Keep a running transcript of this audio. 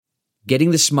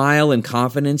Getting the smile and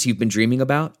confidence you've been dreaming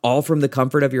about, all from the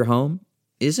comfort of your home,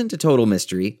 isn't a total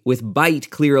mystery with Bite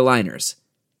clear aligners.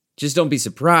 Just don't be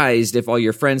surprised if all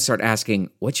your friends start asking,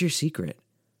 "What's your secret?"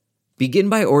 Begin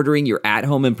by ordering your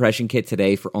at-home impression kit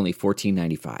today for only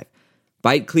 $14.95.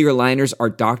 Bite clear aligners are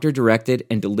doctor-directed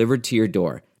and delivered to your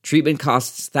door. Treatment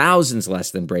costs thousands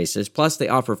less than braces, plus they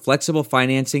offer flexible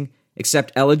financing,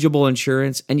 accept eligible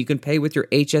insurance, and you can pay with your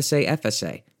HSA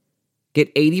FSA. Get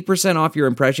 80% off your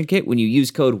impression kit when you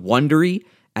use code WONDERY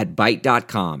at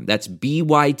Byte.com. That's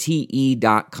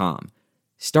BYTE.com.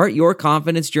 Start your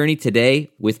confidence journey today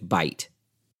with Byte.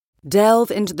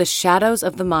 Delve into the shadows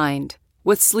of the mind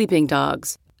with Sleeping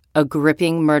Dogs, a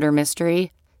gripping murder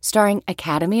mystery starring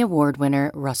Academy Award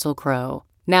winner Russell Crowe.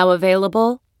 Now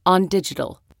available on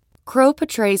digital. Crowe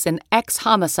portrays an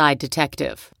ex-homicide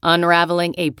detective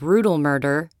unraveling a brutal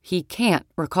murder he can't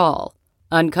recall.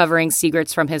 Uncovering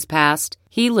secrets from his past,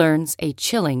 he learns a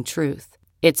chilling truth.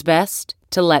 It's best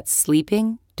to let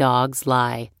sleeping dogs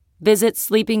lie. Visit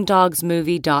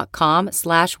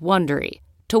sleepingdogsmovie.com/Wondery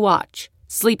to watch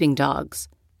Sleeping Dogs,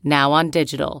 now on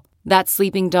digital. That's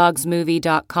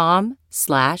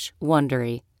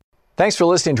sleepingdogsmovie.com/Wondery. Thanks for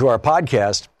listening to our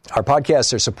podcast. Our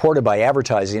podcasts are supported by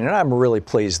advertising, and I'm really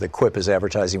pleased that Quip is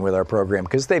advertising with our program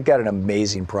because they've got an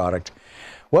amazing product.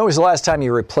 When was the last time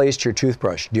you replaced your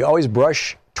toothbrush? Do you always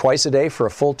brush twice a day for a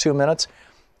full 2 minutes?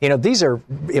 You know, these are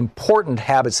important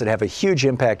habits that have a huge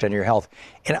impact on your health.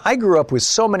 And I grew up with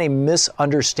so many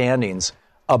misunderstandings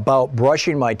about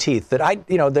brushing my teeth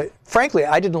that frankly,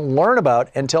 I didn't learn about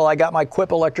until I got my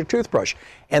Quip electric toothbrush.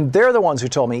 And they're the ones who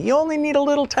told me, you only need a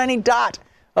little tiny dot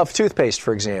of toothpaste,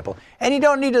 for example. And you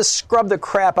don't need to scrub the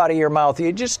crap out of your mouth.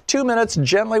 You just 2 minutes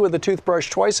gently with the toothbrush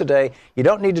twice a day. You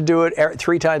don't need to do it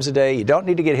 3 times a day. You don't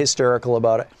need to get hysterical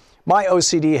about it. My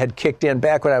OCD had kicked in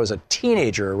back when I was a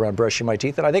teenager around brushing my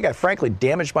teeth, and I think I frankly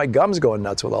damaged my gums going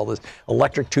nuts with all this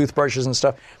electric toothbrushes and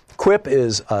stuff. Quip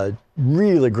is a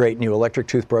really great new electric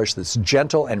toothbrush that's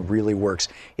gentle and really works.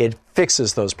 It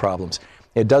fixes those problems.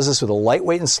 It does this with a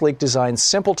lightweight and sleek design,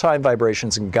 simple time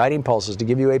vibrations, and guiding pulses to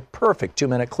give you a perfect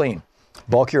 2-minute clean.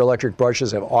 Bulkier electric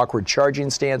brushes have awkward charging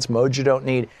stands, modes you don't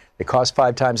need. They cost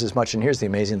 5 times as much, and here's the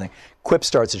amazing thing. Quip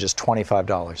starts at just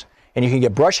 $25. And you can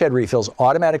get brush head refills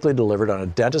automatically delivered on a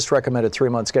dentist-recommended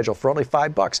 3-month schedule for only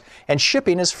 $5, and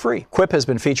shipping is free. Quip has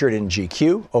been featured in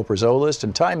GQ, Oprah's O List,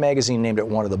 and Time Magazine named it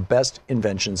one of the best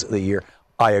inventions of the year.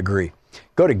 I agree.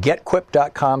 Go to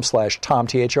getquip.com/Tom,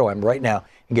 THOM, right now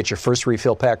and get your first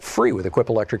refill pack free with a Quip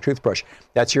electric toothbrush.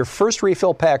 That's your first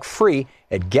refill pack free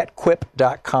at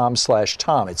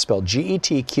getquip.com/Tom. It's spelled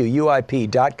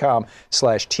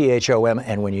GETQUIP.com/THOM.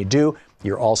 And when you do,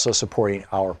 you're also supporting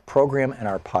our program and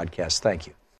our podcast. Thank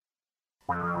you.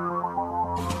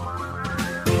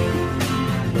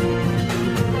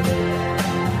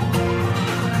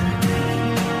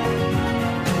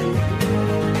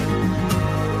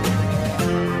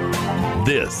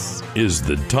 This is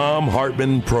the Thom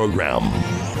Hartmann Program.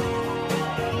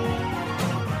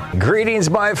 Greetings,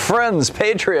 my friends,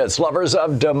 patriots, lovers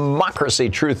of democracy,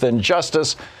 truth, and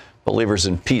justice, believers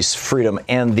in peace, freedom,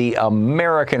 and the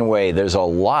American way. There's a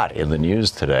lot in the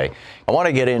news today. I want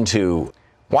to get into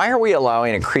why are we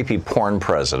allowing a creepy porn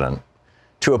president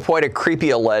to appoint a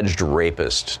creepy alleged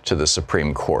rapist to the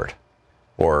Supreme Court,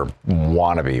 or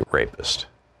wannabe rapist?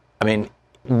 I mean,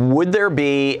 would there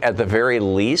be, at the very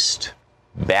least,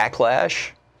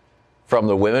 backlash from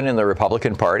the women in the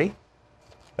Republican Party?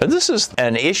 This is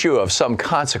an issue of some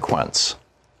consequence,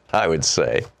 I would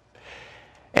say.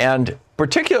 And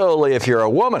particularly if you're a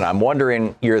woman, I'm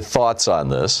wondering your thoughts on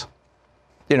this.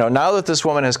 You know, now that this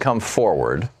woman has come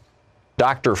forward,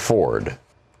 Dr. Ford,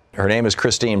 her name is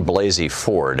Christine Blasey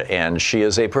Ford, and she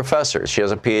is a professor. She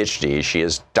has a PhD. She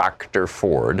is Dr.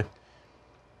 Ford.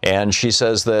 And she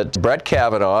says that Brett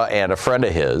Kavanaugh and a friend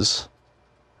of his,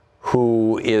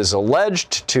 who is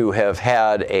alleged to have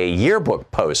had a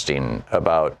yearbook posting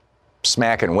about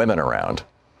smacking women around.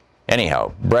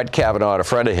 Anyhow, Brett Kavanaugh and a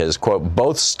friend of his, quote,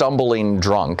 both stumbling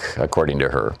drunk, according to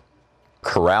her,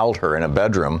 corralled her in a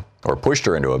bedroom, or pushed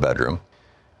her into a bedroom.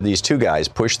 These two guys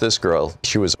pushed this girl,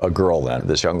 she was a girl then,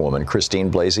 this young woman,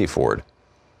 Christine Blasey Ford,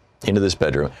 into this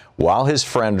bedroom. While his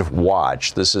friend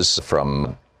watched, this is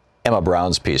from Emma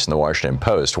Brown's piece in the Washington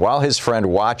Post. While his friend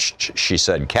watched, she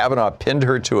said, Kavanaugh pinned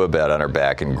her to a bed on her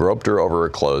back and groped her over her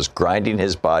clothes, grinding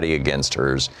his body against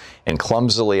hers and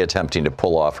clumsily attempting to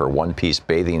pull off her one-piece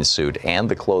bathing suit and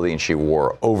the clothing she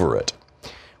wore over it.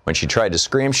 When she tried to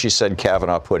scream, she said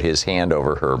Kavanaugh put his hand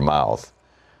over her mouth.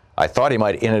 I thought he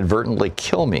might inadvertently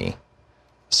kill me.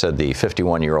 said the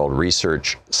 51-year-old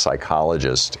research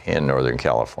psychologist in Northern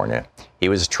California. He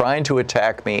was trying to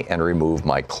attack me and remove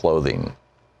my clothing.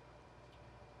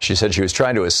 She said she was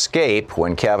trying to escape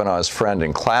when Kavanaugh's friend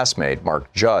and classmate,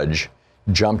 Mark Judge,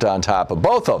 jumped on top of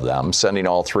both of them, sending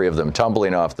all three of them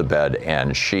tumbling off the bed,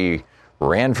 and she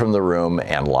ran from the room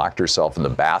and locked herself in the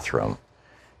bathroom.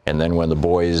 And then when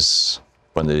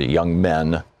the young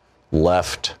men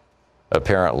left,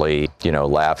 apparently,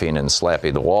 laughing and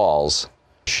slapping the walls,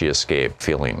 she escaped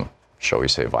feeling, shall we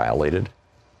say, violated.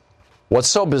 What's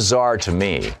so bizarre to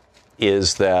me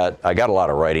is that I got a lot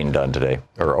of writing done today,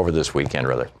 or over this weekend,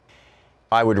 rather.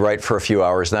 I would write for a few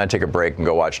hours, then I'd take a break and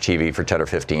go watch TV for 10 or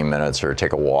 15 minutes, or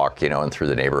take a walk, and through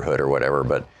the neighborhood or whatever.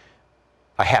 But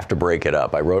I have to break it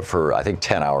up. I wrote for, I think,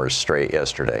 10 hours straight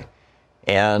yesterday.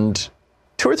 And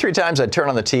 2 or 3 times I'd turn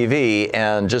on the TV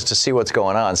and just to see what's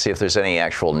going on, see if there's any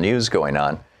actual news going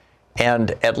on.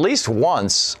 And at least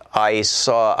once I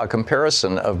saw a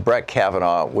comparison of Brett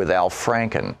Kavanaugh with Al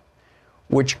Franken,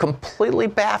 which completely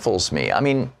baffles me. I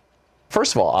mean,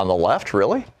 first of all, on the left,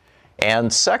 really?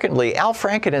 And secondly, Al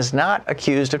Franken is not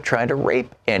accused of trying to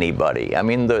rape anybody. I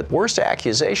mean, the worst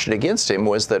accusation against him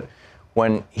was that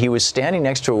when he was standing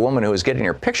next to a woman who was getting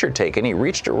her picture taken, he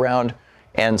reached around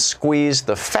and squeezed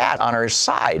the fat on her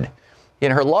side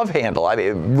in her love handle. I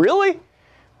mean, really?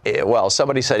 Well,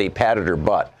 somebody said he patted her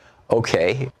butt.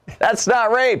 Okay, that's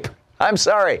not rape. I'm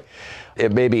sorry.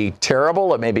 It may be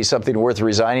terrible. It may be something worth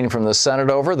resigning from the Senate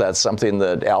over. That's something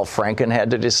that Al Franken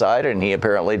had to decide, and he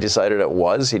apparently decided it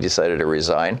was. He decided to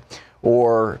resign.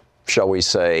 Or, shall we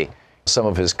say, some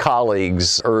of his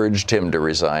colleagues urged him to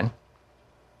resign.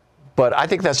 But I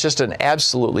think that's just an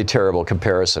absolutely terrible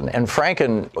comparison. And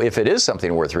Franken, if it is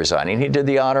something worth resigning, he did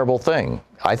the honorable thing.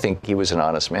 I think he was an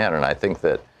honest man, and I think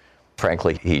that,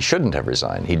 frankly, he shouldn't have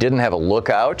resigned. He didn't have a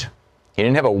lookout. He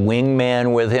didn't have a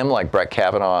wingman with him like Brett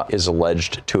Kavanaugh is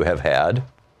alleged to have had.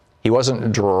 He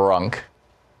wasn't drunk.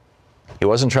 He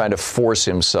wasn't trying to force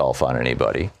himself on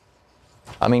anybody.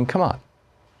 I mean, come on.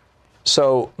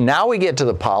 So now we get to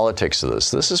the politics of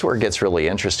this. This is where it gets really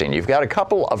interesting. You've got a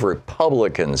couple of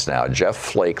Republicans now, Jeff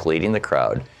Flake leading the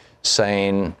crowd,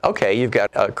 saying, okay, you've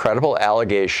got a credible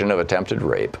allegation of attempted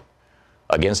rape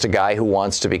against a guy who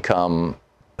wants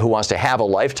to have a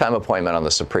lifetime appointment on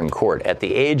the Supreme Court at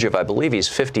the age of, I believe he's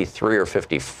 53 or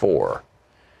 54,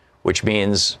 which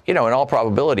means, in all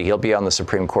probability, he'll be on the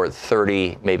Supreme Court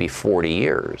 30, maybe 40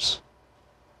 years.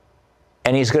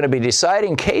 And he's going to be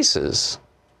deciding cases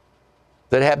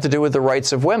that have to do with the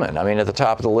rights of women. I mean, at the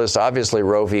top of the list, obviously,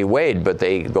 Roe v. Wade, but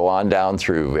they go on down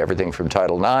through everything from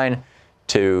Title IX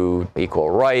to equal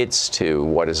rights to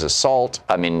what is assault.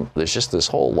 I mean, there's just this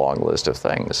whole long list of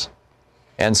things.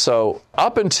 And so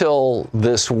up until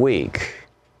this week,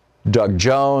 Doug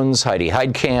Jones, Heidi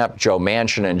Heitkamp, Joe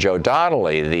Manchin, and Joe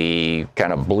Donnelly, the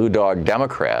kind of blue dog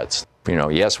Democrats,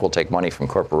 yes, we'll take money from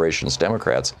corporations,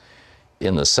 Democrats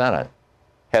in the Senate,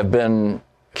 have been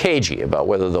cagey about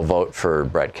whether they'll vote for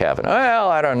Brett Kavanaugh. Well,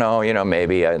 I don't know,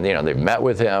 maybe, they've met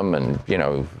with him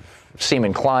and, seem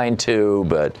inclined to,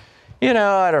 but,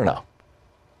 I don't know.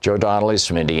 Joe Donnelly's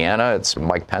from Indiana. It's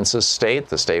Mike Pence's state,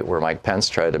 the state where Mike Pence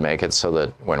tried to make it so that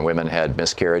when women had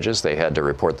miscarriages, they had to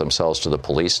report themselves to the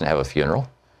police and have a funeral.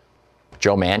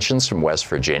 Joe Manchin's from West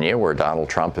Virginia, where Donald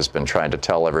Trump has been trying to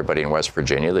tell everybody in West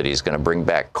Virginia that he's going to bring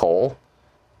back coal.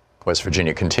 West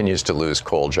Virginia continues to lose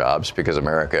coal jobs because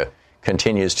America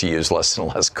continues to use less and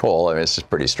less coal. I mean, it's just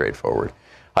pretty straightforward.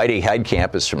 Heidi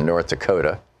Heitkamp is from North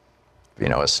Dakota,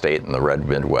 a state in the red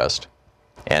Midwest.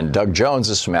 And Doug Jones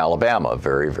is from Alabama, a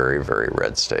very, very, very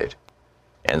red state.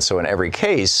 And so in every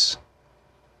case,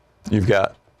 you've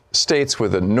got states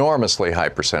with enormously high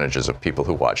percentages of people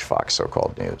who watch Fox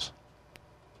so-called news,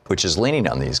 which is leaning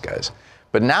on these guys.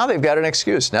 But now they've got an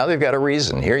excuse. Now they've got a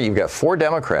reason. Here you've got 4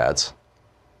 Democrats.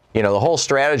 The whole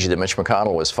strategy that Mitch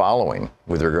McConnell was following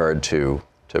with regard to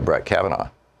Brett Kavanaugh.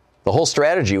 The whole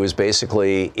strategy was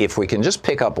basically, if we can just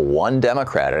pick up one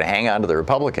Democrat and hang on to the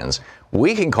Republicans,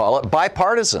 we can call it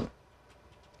bipartisan.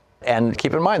 And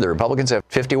keep in mind, the Republicans have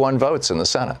 51 votes in the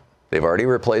Senate. They've already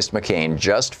replaced McCain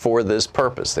just for this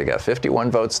purpose. They got 51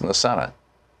 votes in the Senate.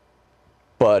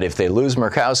 But if they lose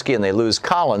Murkowski and they lose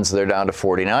Collins, they're down to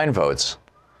 49 votes.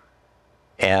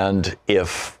 And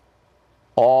if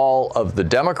all of the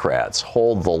Democrats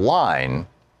hold the line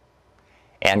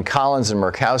and Collins and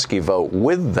Murkowski vote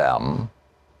with them,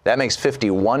 that makes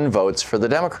 51 votes for the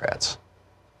Democrats.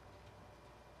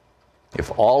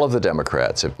 If all of the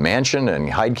Democrats, if Manchin and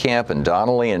Heitkamp and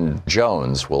Donnelly and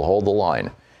Jones will hold the line,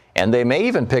 and they may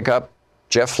even pick up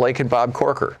Jeff Flake and Bob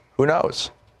Corker, who knows?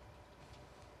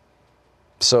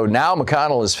 So now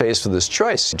McConnell is faced with this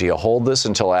choice. Do you hold this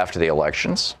until after the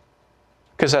elections?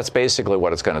 Because that's basically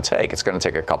what it's going to take. It's going to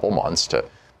take a couple months to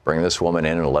bring this woman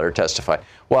in and let her testify.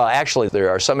 Well, actually, there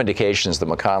are some indications that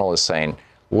McConnell is saying,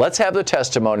 let's have the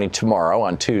testimony tomorrow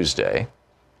on Tuesday,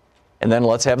 and then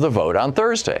let's have the vote on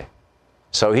Thursday.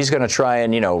 So he's going to try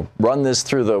and, run this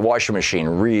through the washing machine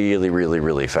really, really,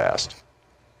 really fast.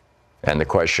 And the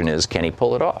question is, can he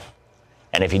pull it off?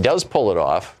 And if he does pull it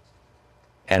off,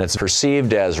 and it's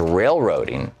perceived as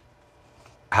railroading,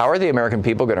 how are the American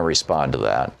people going to respond to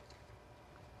that?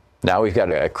 Now we've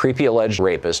got a creepy alleged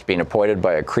rapist being appointed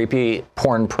by a creepy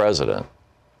porn president.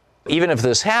 Even if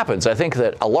this happens, I think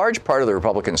that a large part of the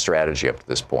Republican strategy up to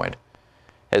this point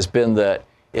has been that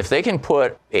if they can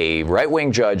put a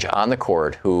right-wing judge on the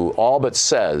court who all but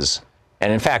says,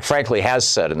 and in fact, frankly, has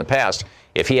said in the past,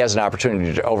 if he has an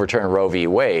opportunity to overturn Roe v.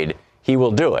 Wade, he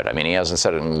will do it. I mean, he hasn't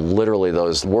said it in literally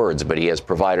those words, but he has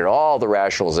provided all the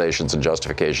rationalizations and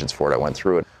justifications for it. I went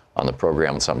through it on the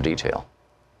program in some detail.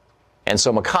 And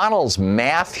so McConnell's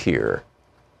math here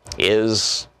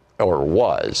is, or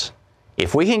was,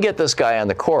 if we can get this guy on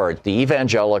the court, the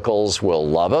evangelicals will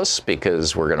love us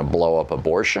because we're going to blow up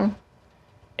abortion.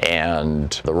 And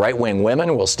the right-wing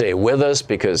women will stay with us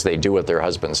because they do what their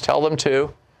husbands tell them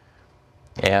to.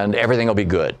 And everything will be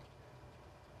good.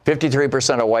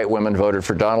 53% of white women voted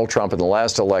for Donald Trump in the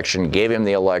last election, gave him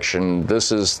the election.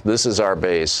 This is our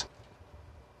base.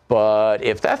 But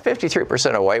if that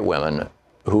 53% of white women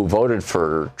who voted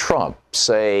for Trump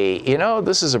say,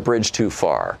 this is a bridge too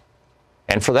far.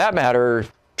 And for that matter,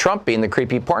 Trump being the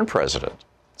creepy porn president,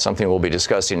 something we'll be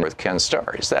discussing with Ken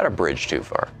Starr. Is that a bridge too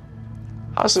far?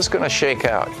 How's this going to shake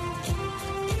out?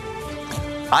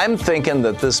 I'm thinking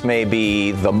that this may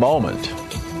be the moment,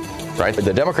 right?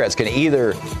 The Democrats can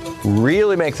either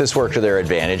really make this work to their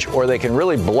advantage or they can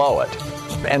really blow it.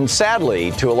 And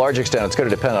sadly, to a large extent, it's going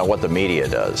to depend on what the media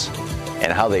does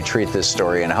and how they treat this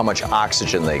story and how much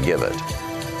oxygen they give it.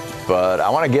 But I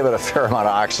want to give it a fair amount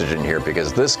of oxygen here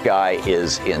because this guy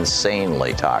is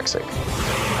insanely toxic.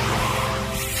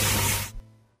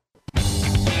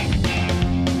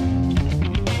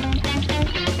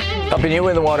 Helping you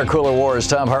win the water cooler wars,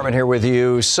 Thom Hartmann here with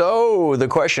you. So the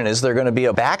question is, there going to be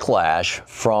a backlash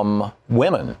from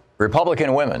women,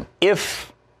 Republican women,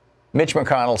 if Mitch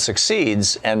McConnell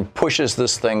succeeds and pushes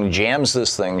this thing, jams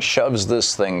this thing, shoves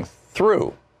this thing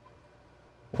through?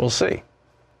 We'll see.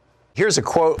 Here's a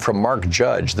quote from Mark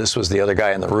Judge. This was the other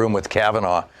guy in the room with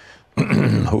Kavanaugh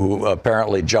who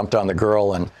apparently jumped on the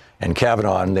girl and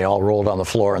Kavanaugh, and they all rolled on the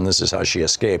floor, and this is how she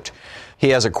escaped. He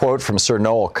has a quote from Sir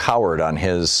Noel Coward on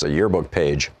his yearbook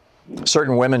page.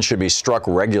 Certain women should be struck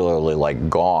regularly like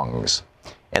gongs.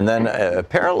 And then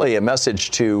apparently a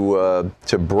message to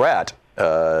Brett.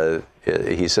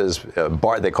 He says,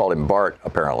 Bart, they called him Bart,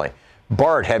 apparently.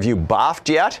 Bart, have you boffed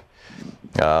yet?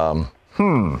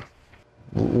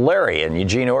 Larry in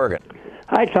Eugene, Oregon.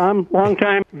 Hi, Tom.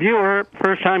 Long-time viewer,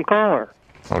 first-time caller.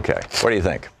 Okay. What do you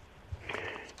think?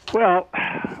 Well,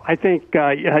 I think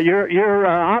your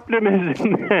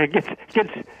optimism gets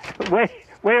way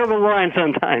over the line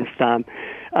sometimes, Tom.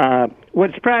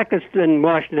 What's practiced in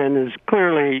Washington is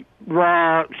clearly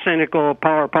raw, cynical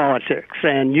power politics.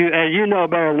 And you know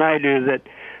better than I do that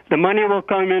the money will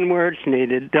come in where it's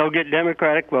needed. They'll get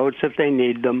Democratic votes if they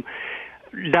need them.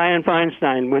 Dianne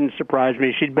Feinstein wouldn't surprise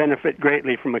me. She'd benefit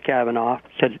greatly from a Kavanaugh,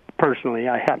 said personally,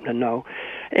 I happen to know.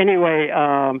 Anyway,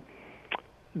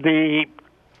 the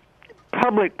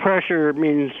public pressure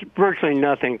means virtually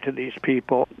nothing to these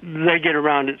people. They get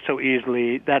around it so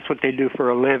easily. That's what they do for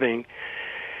a living.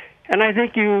 And I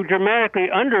think you dramatically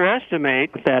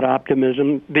underestimate, with that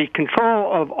optimism, the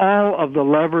control of all of the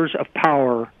levers of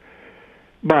power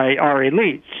by our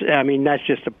elites. I mean, that's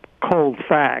just a cold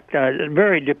fact, a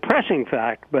very depressing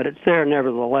fact, but it's there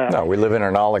nevertheless. No, we live in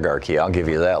an oligarchy. I'll give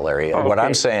you that, Larry. Okay. What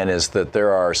I'm saying is that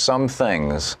there are some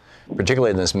things,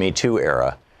 particularly in this Me Too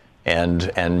era,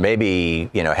 and maybe,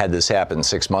 had this happened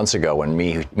 6 months ago when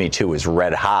Me Too was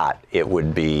red hot, it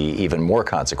would be even more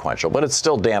consequential, but it's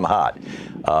still damn hot.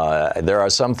 There are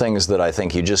some things that I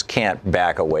think you just can't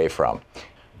back away from.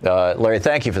 Larry,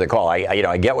 thank you for the call.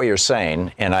 I get what you're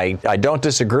saying, and I don't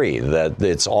disagree that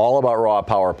it's all about raw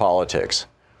power politics.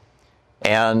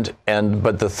 But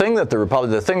the thing that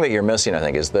the thing that you're missing, I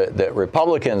think, is that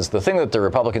the thing that the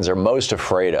Republicans are most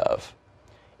afraid of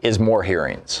is more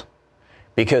hearings,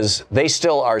 because they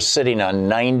still are sitting on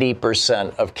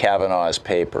 90% of Kavanaugh's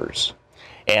papers.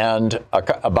 And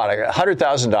about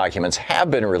 100,000 documents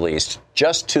have been released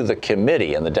just to the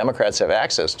committee, and the Democrats have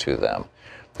access to them.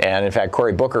 And in fact,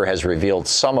 Cory Booker has revealed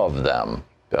some of them,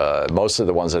 mostly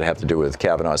the ones that have to do with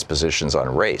Kavanaugh's positions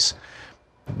on race.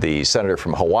 The senator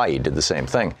from Hawaii did the same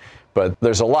thing. But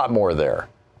there's a lot more there,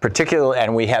 particularly,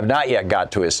 and we have not yet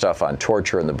got to his stuff on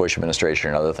torture in the Bush administration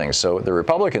and other things. So the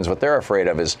Republicans, what they're afraid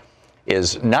of is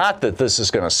not that this is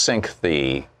going to sink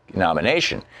the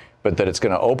nomination, but that it's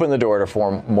going to open the door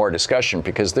to more discussion,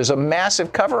 because there's a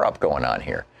massive cover-up going on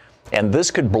here. And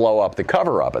this could blow up the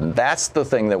cover-up, and that's the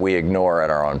thing that we ignore at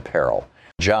our own peril.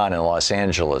 John in Los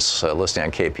Angeles, listening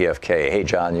on KPFK. Hey,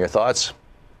 John, your thoughts?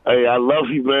 Hey, I love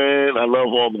you, man. I love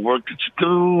all the work that you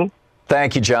do.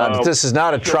 Thank you, John. This is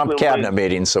not a Trump cabinet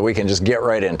meeting, so we can just get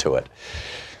right into it.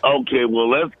 Okay, well,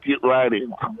 let's get right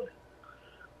into it.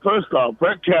 First off,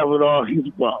 Brett Kavanaugh, he's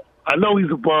a bum. I know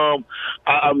he's a bum.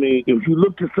 I mean, if you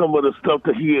look at some of the stuff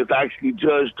that he has actually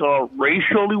judged on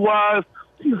racially wise,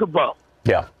 he's a bum.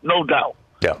 Yeah. No doubt.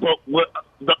 Yeah. But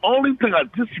the only thing I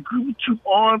disagree with you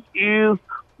on is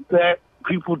that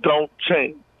people don't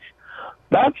change.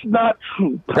 That's not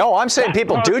true. No, I'm saying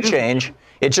people do change.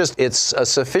 It's a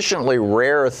sufficiently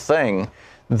rare thing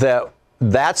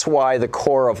that's why the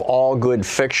core of all good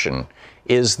fiction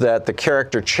is that the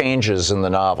character changes in the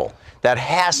novel. That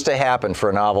has to happen for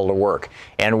a novel to work.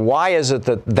 And why is it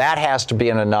that has to be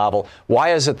in a novel?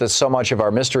 Why is it that so much of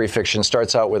our mystery fiction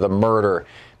starts out with a murder?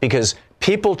 Because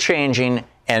people changing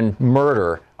and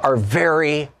murder are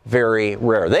very, very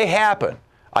rare. They happen.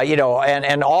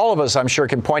 And all of us, I'm sure,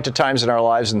 can point to times in our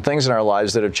lives and things in our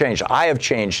lives that have changed. I have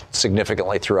changed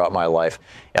significantly throughout my life,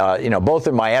 both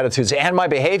in my attitudes and my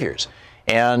behaviors.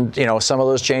 And, some of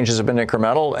those changes have been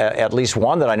incremental. At least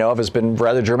one that I know of has been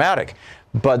rather dramatic.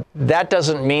 But that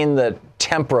doesn't mean that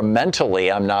temperamentally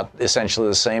I'm not essentially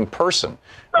the same person.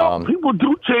 No, people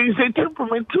do change their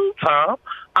temperament too, Tom.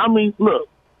 I mean, look,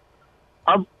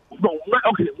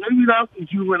 maybe not with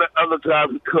you and the other guys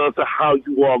because of how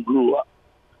you all grew up.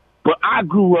 But I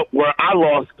grew up where I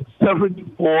lost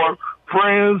 74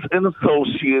 friends and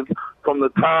associates from the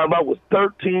time I was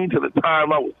 13 to the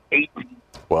time I was 18.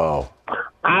 Wow.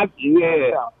 I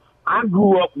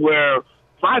grew up where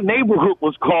my neighborhood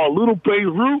was called Little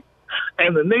Beirut,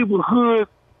 and the neighborhood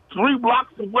 3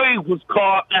 blocks away was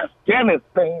called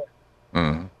Afghanistan.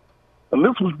 Mm. And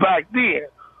this was back then.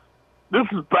 This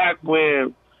is back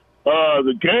when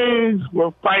the gangs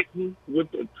were fighting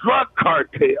with the drug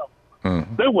cartel.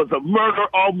 Mm. There was a murder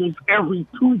almost every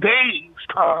 2 days,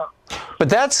 Tom. But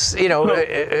that's,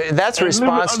 that's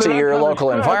response to your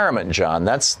local environment, John.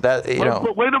 But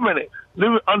wait a minute.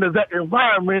 Living under that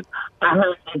environment, I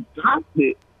had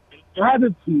adopted an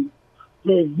attitude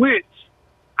for which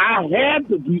I had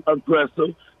to be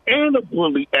aggressive and a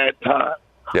bully at times.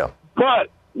 Yeah. But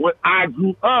when I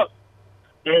grew up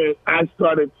and I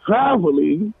started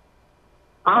traveling,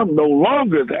 I'm no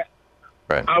longer that.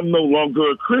 Right. I'm no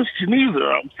longer a Christian either.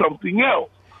 I'm something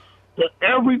else. But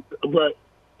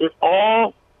it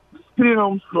all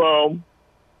stems from,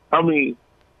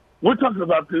 we're talking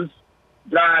about this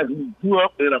guy who grew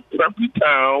up in a preppy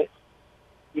town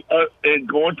and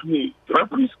going to a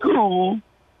preppy school.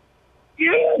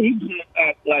 Yeah, he didn't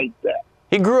act like that.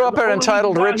 He grew up an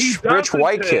entitled rich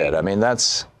white kid. I mean,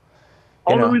 that's...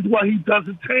 Only reason why he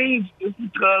doesn't change is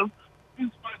because his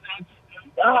financial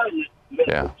environment.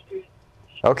 Yeah.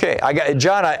 Okay,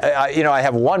 John. I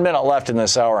have 1 minute left in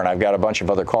this hour, and I've got a bunch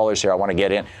of other callers here I want to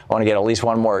get in. I want to get at least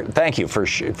one more. Thank you for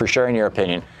sharing your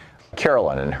opinion.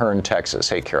 Carolyn in Hearn, Texas.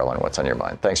 Hey, Carolyn, what's on your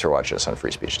mind? Thanks for watching us on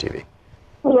Free Speech TV.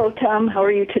 Hello, Tom. How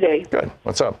are you today? Good.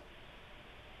 What's up?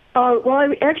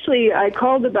 I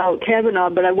called about Kavanaugh,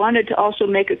 but I wanted to also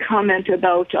make a comment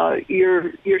about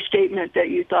your statement that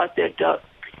you thought that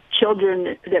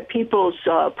people's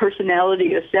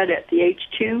personality is set at the age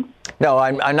 2. No,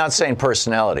 I'm not saying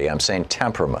personality. I'm saying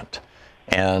temperament,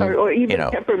 and or even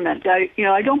temperament. I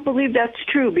don't believe that's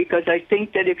true, because I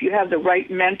think that if you have the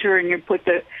right mentor and you put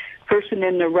the person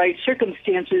in the right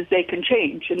circumstances, they can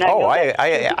change. And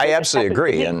I absolutely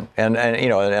agree, and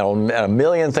a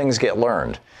million things get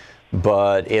learned.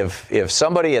 But if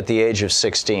somebody at the age of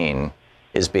 16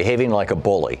 is behaving like a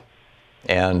bully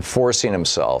and forcing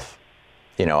himself,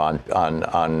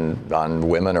 on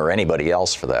women or anybody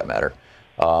else for that matter,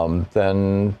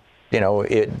 then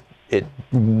it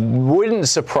wouldn't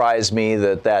surprise me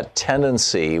that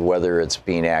tendency, whether it's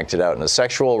being acted out in a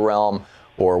sexual realm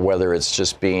or whether it's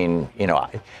just being,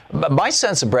 my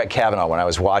sense of Brett Kavanaugh when I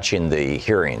was watching the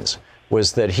hearings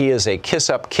was that he is a kiss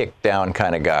up, kick down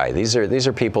kind of guy. These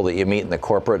are people that you meet in the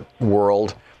corporate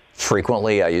world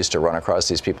frequently. I used to run across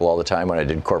these people all the time when I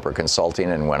did corporate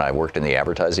consulting and when I worked in the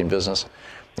advertising business.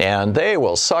 And they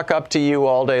will suck up to you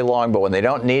all day long, but when they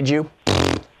don't need you,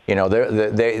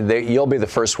 you'll be the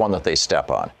first one that they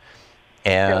step on.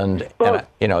 And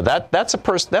that's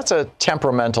a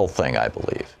temperamental thing, I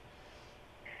believe.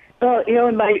 Well,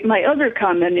 my other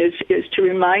comment is to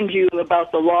remind you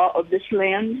about the law of this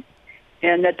land,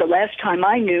 and that the last time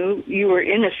I knew, you were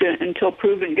innocent until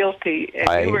proven guilty,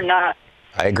 and you were not.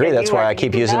 I agree. That's why I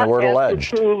keep using the word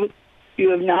alleged.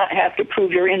 You have not have to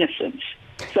prove your innocence.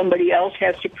 Somebody else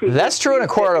has to prove. That's true in a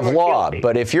court of law, guilty.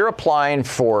 but if you're applying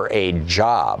for a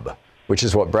job, which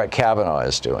is what Brett Kavanaugh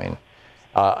is doing,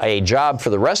 a job for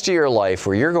the rest of your life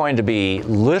where you're going to be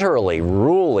literally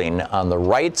ruling on the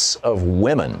rights of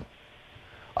women,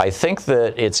 I think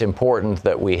that it's important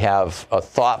that we have a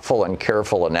thoughtful and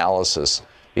careful analysis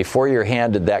before you're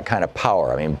handed that kind of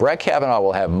power. I mean, Brett Kavanaugh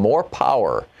will have more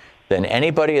power than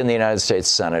anybody in the United States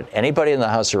Senate, anybody in the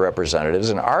House of Representatives,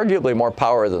 and arguably more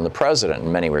power than the president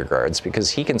in many regards, because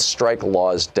he can strike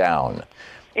laws down.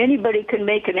 Anybody can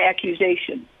make an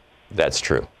accusation. That's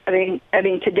true. I mean,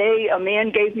 today a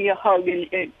man gave me a hug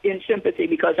in sympathy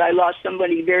because I lost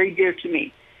somebody very dear to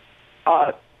me,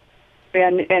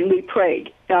 and we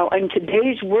prayed. Now, in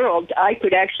today's world, I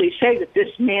could actually say that this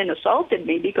man assaulted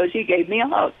me because he gave me a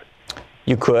hug.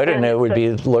 You could, and it would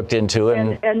be looked into,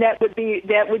 and that would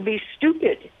be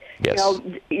stupid. Yes.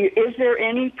 Is there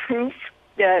any proof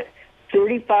that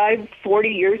 35, 40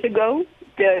 years ago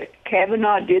that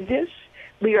Kavanaugh did this?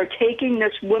 We are taking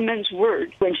this woman's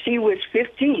word when she was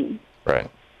 15, right,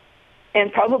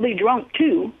 and probably drunk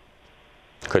too.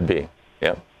 Could be,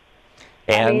 yeah.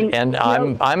 And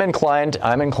I'm inclined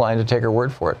to take her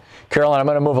word for it. Carolyn, I'm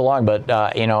going to move along, but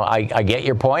I get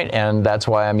your point, and that's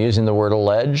why I'm using the word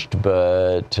alleged.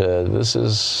 But this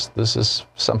is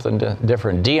something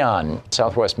different. Dion,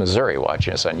 Southwest Missouri,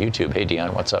 watching us on YouTube. Hey,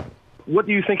 Dion, what's up? What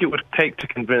do you think it would take to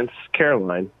convince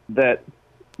Caroline that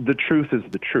the truth is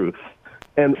the truth?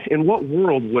 And in what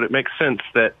world would it make sense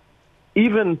that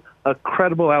even a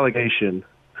credible allegation,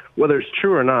 whether it's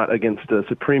true or not, against a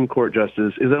Supreme Court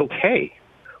justice is okay?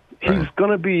 He's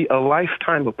going to be a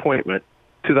lifetime appointment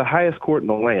to the highest court in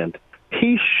the land.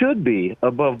 He should be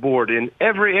above board in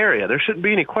every area. There shouldn't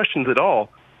be any questions at all.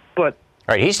 But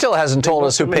all right, he still hasn't told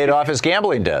us who paid off his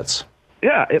gambling debts.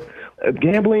 Yeah,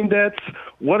 gambling debts.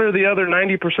 What are the other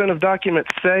 90% of documents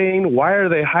saying? Why are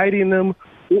they hiding them?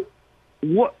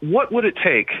 What would it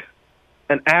take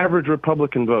an average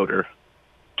Republican voter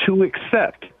to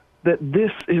accept that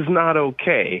this is not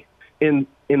okay in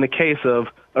the case of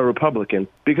a Republican?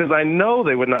 Because I know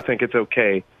they would not think it's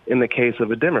okay in the case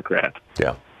of a Democrat.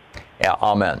 Yeah,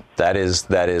 amen. That is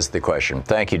the question.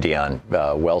 Thank you, Dion.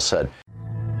 Well said.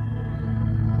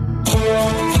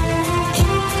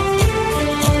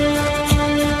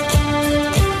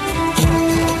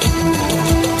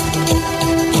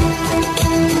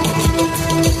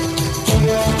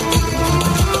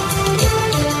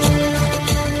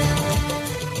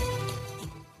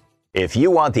 If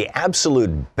you want the absolute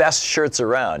best shirts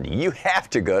around, you have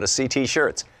to go to CT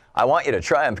Shirts. I want you to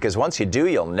try them because once you do,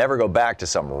 you'll never go back to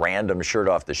some random shirt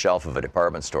off the shelf of a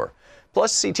department store.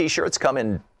 Plus, CT Shirts come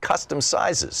in custom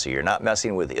sizes, so you're not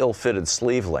messing with ill-fitted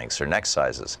sleeve lengths or neck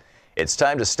sizes. It's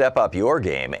time to step up your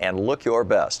game and look your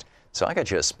best. So I got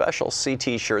you a special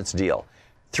CT Shirts deal.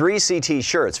 3 CT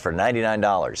Shirts for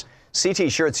 $99.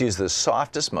 CT Shirts use the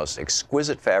softest, most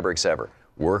exquisite fabrics ever.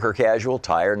 Work or casual,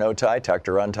 tie or no tie, tucked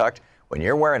or untucked. When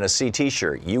you're wearing a CT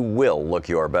shirt, you will look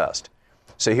your best.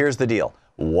 So here's the deal.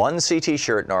 One CT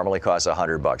shirt normally costs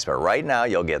 $100, but right now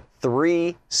you'll get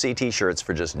 3 CT shirts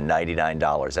for just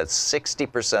 $99. That's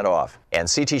 60% off. And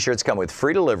CT shirts come with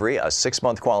free delivery, a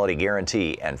 6-month quality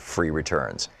guarantee, and free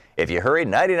returns. If you hurry,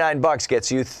 $99 gets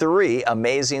you 3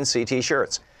 amazing CT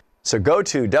shirts. So go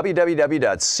to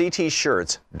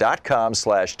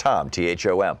www.ctshirts.com/Tom,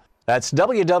 T-H-O-M. That's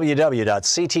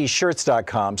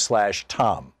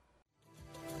www.ctshirts.com/Tom.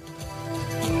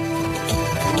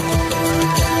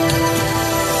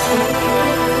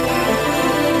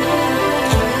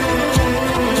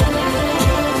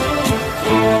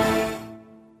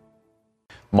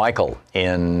 Michael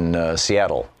in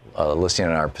Seattle, listening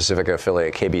on our Pacifica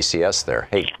affiliate KBCS there.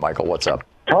 Hey, Michael, what's up?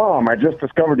 Tom, I just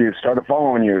discovered you, started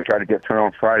following you, tried to get through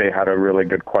on Friday, had a really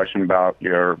good question about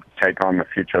your take on the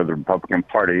future of the Republican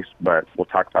parties, but we'll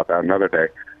talk about that another day.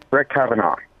 Brett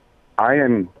Kavanaugh,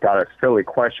 got a silly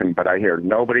question, but I hear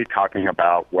nobody talking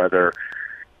about whether,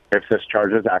 if this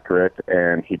charge is accurate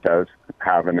and he does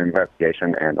have an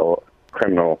investigation and a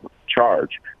criminal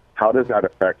charge, how does that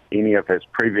affect any of his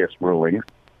previous rulings?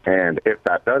 And if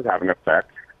that does have an effect,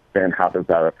 then how does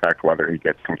that affect whether he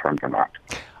gets confirmed or not?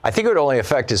 I think it would only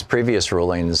affect his previous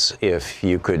rulings if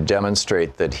you could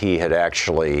demonstrate that he had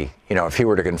actually, if he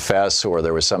were to confess or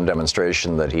there was some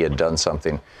demonstration that he had done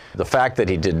something. The fact that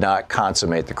he did not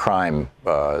consummate the crime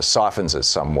softens it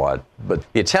somewhat, but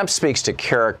the attempt speaks to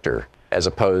character as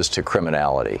opposed to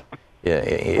criminality.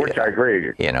 Which I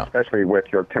agree, you know, especially with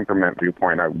your temperament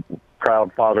viewpoint. I'm a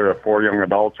proud father of 4 young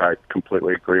adults. I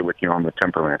completely agree with you on the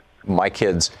temperament. My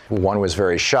kids, one was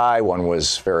very shy, one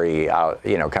was very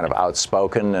kind of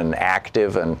outspoken and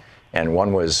active, and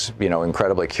one was,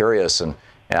 incredibly curious. And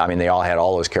I mean, they all had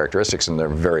all those characteristics in their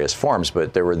various forms,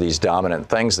 but there were these dominant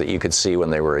things that you could see when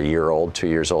they were a year old, 2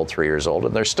 years old, 3 years old,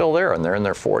 and they're still there, and they're in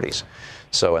their 40s,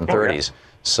 and 30s. Yeah.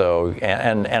 So,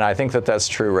 and I think that that's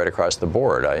true right across the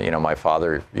board. My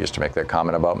father used to make that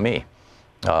comment about me.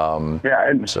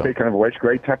 Speaking of which,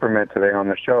 great temperament today on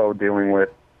the show, dealing with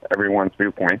everyone's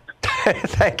viewpoint.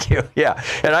 Thank you. Yeah,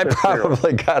 and I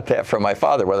probably got that from my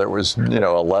father, whether it was a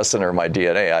lesson or my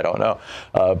DNA. I don't know.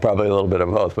 Probably a little bit of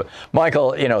both. But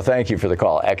Michael, thank you for the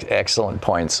call. Excellent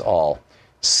points all.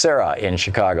 Sarah in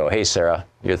Chicago. Hey, Sarah,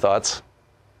 your thoughts?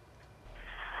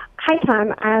 Hi,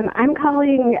 Tom. I'm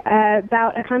calling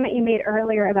about a comment you made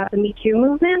earlier about the Me Too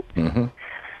movement. Mm-hmm.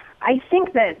 I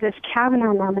think that this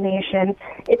Kavanaugh nomination,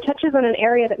 it touches on an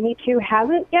area that Me Too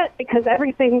hasn't yet, because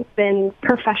everything's been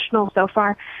professional so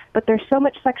far, but there's so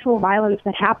much sexual violence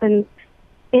that happens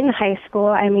in high school.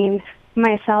 I mean,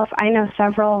 myself, I know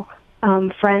several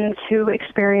friends who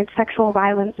experienced sexual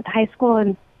violence in high school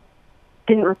and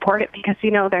didn't report it because,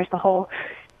 there's the whole,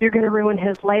 you're going to ruin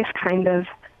his life kind of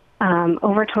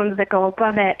overtones that go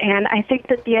above it. And I think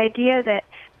that the idea that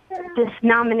this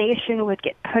nomination would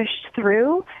get pushed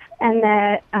through and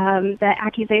that the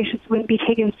accusations wouldn't be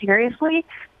taken seriously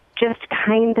just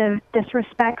kind of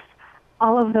disrespects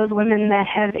all of those women that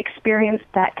have experienced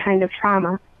that kind of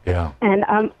trauma. Yeah. And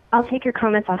I'll take your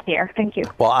comments off the air. Thank you.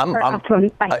 Well,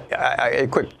 Bye. A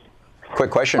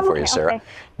quick question for you, Sarah. Okay.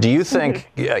 Do you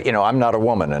think, I'm not a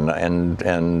woman, and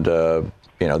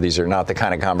these are not the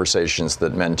kind of conversations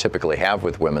that men typically have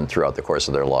with women throughout the course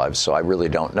of their lives, so I really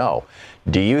don't know.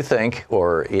 Do you think,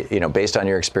 or, based on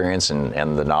your experience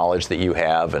and the knowledge that you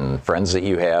have and friends that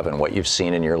you have and what you've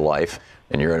seen in your life,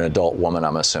 and you're an adult woman,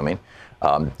 I'm assuming,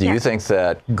 do you think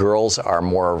that girls are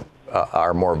more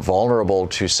vulnerable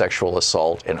to sexual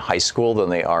assault in high school than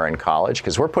they are in college?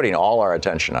 Because we're putting all our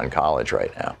attention on college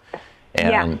right now.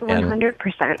 And,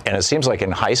 100%. And it seems like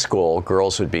in high school,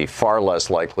 girls would be far less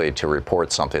likely to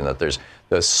report something. That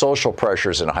the social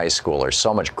pressures in high school are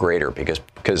so much greater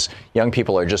because young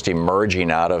people are just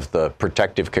emerging out of the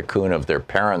protective cocoon of their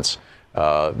parents'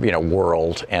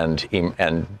 world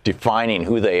and defining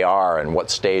who they are and what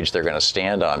stage they're going to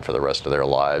stand on for the rest of their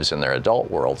lives in their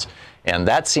adult worlds. And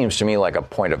that seems to me like a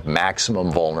point of maximum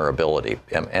vulnerability.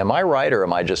 Am I right, or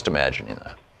am I just imagining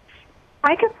that?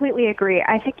 I completely agree.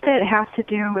 I think that it has to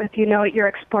do with, your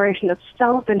exploration of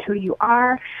self and who you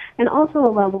are, and also a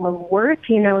level of worth.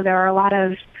 There are a lot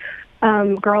of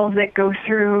girls that go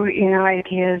through,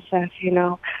 ideas of,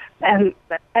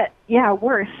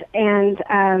 worth. And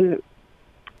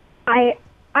I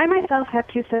myself have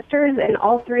 2 sisters, and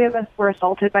all 3 of us were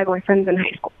assaulted by boyfriends in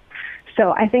high school.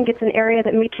 So I think it's an area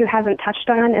that Me Too hasn't touched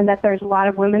on, and that there's a lot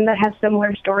of women that have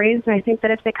similar stories. And I think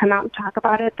that if they come out and talk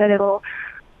about it, that it'll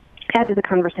add to the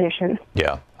conversation.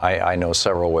 Yeah, I know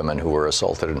several women who were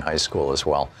assaulted in high school as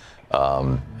well.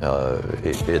 I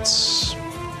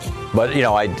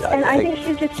think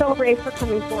she's just so brave for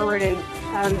coming forward and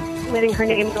letting her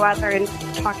name go out there and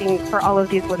talking for all of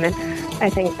these women. I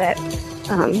think that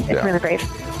it's really brave.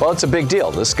 Well, it's a big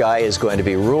deal. This guy is going to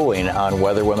be ruling on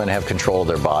whether women have control of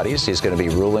their bodies. He's going to be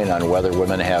ruling on whether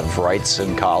women have rights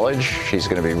in college. She's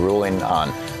going to be ruling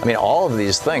on, all of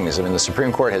these things. The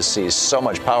Supreme Court has seized so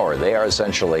much power. They are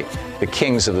essentially the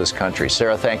kings of this country.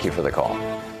 Sarah, thank you for the call.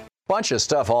 Bunch of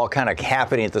stuff all kind of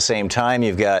happening at the same time.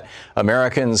 You've got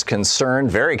Americans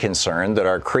concerned, very concerned, that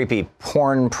our creepy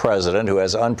porn president, who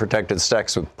has unprotected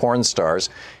sex with porn stars,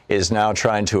 is now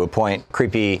trying to appoint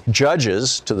creepy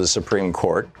judges to the Supreme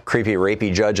Court. Creepy,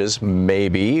 rapey judges,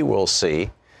 maybe, we'll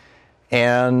see.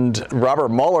 And Robert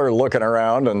Mueller looking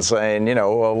around and saying,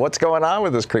 what's going on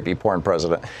with this creepy porn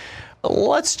president?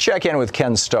 Let's check in with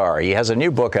Ken Starr. He has a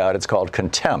new book out. It's called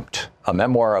Contempt, a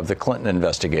memoir of the Clinton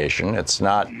investigation. It's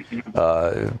not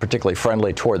particularly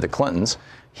friendly toward the Clintons.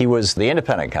 He was the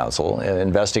independent counsel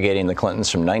investigating the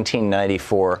Clintons from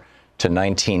 1994 to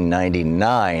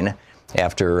 1999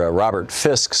 after Robert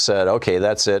Fisk said, okay,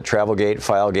 that's it, Travelgate,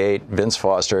 Filegate, Vince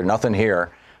Foster, nothing here.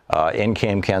 In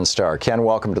came Ken Starr. Ken,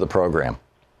 welcome to the program.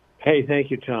 Hey, thank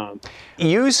you, Tom.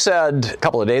 You said a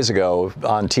couple of days ago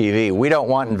on TV, we don't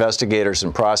want investigators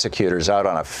and prosecutors out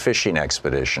on a fishing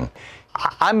expedition.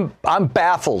 I'm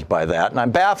baffled by that, and I'm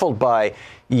baffled by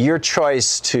your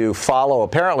choice to follow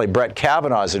apparently Brett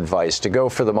Kavanaugh's advice to go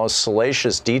for the most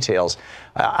salacious details.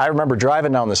 I remember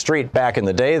driving down the street back in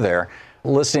the day there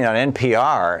listening on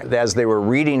NPR as they were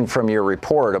reading from your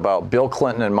report about Bill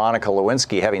Clinton and Monica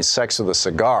Lewinsky having sex with a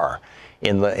cigar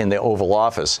in the Oval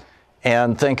Office,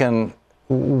 and thinking,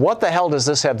 what the hell does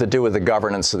this have to do with the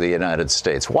governance of the United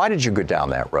States? Why did you go down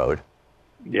that road?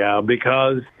 Yeah,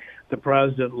 because the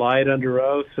president lied under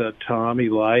oath, Tom. He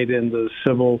lied in the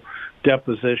civil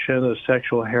deposition, a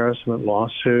sexual harassment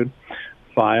lawsuit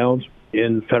filed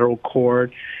in federal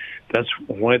court. That's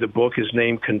why the book is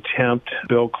named Contempt.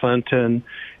 Bill Clinton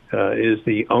is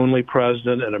the only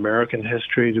president in American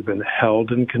history to have been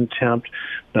held in contempt.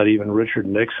 Not even Richard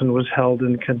Nixon was held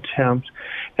in contempt.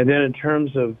 And then in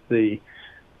terms of the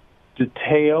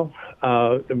detail,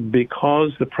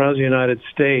 because the President of the United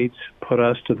States put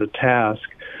us to the task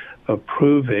of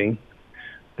proving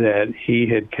that he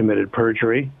had committed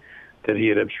perjury, that he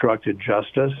had obstructed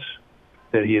justice,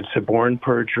 that he had suborned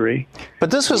perjury.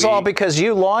 But this was all because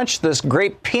you launched this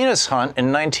great penis hunt in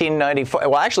 1994.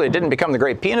 Well, actually, it didn't become the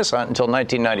great penis hunt until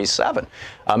 1997.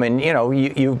 I mean, you know,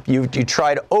 you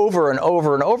tried over and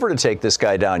over and over to take this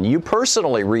guy down. You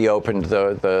personally reopened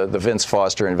the Vince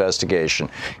Foster investigation.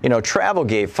 You know,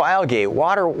 Travelgate, Filegate,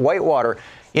 Whitewater.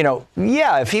 You know,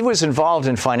 yeah, if he was involved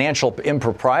in financial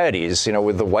improprieties, you know,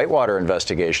 with the Whitewater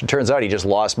investigation, turns out he just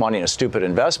lost money in a stupid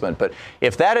investment. But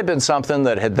if that had been something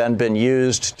that had then been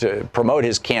used to promote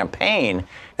his campaign,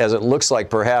 as it looks like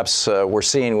perhaps we're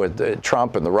seeing with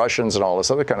Trump and the Russians and all this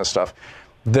other kind of stuff,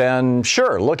 then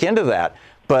sure, look into that.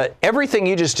 But everything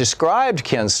you just described,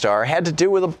 Ken Starr, had to do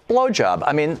with a blowjob.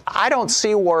 I mean, I don't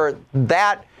see where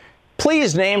that...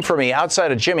 Please name for me,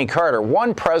 outside of Jimmy Carter,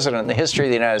 one president in the history of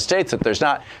the United States that there's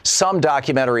not some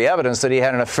documentary evidence that he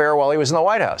had an affair while he was in the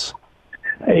White House.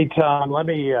 Hey, Tom, let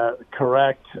me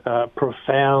correct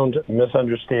profound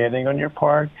misunderstanding on your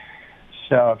part.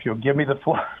 So if you'll give me the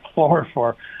floor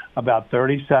for about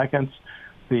 30 seconds,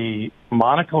 the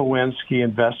Monica Lewinsky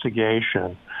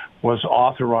investigation was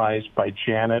authorized by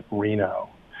Janet Reno.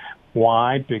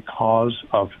 Why? Because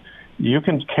of, you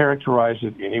can characterize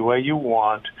it any way you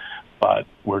want, but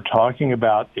we're talking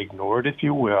about, ignore it if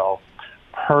you will,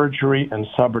 perjury and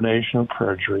subordination of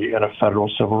perjury in a federal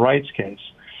civil rights case.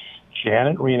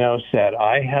 Janet Reno said,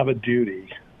 I have a duty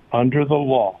under the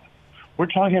law. We're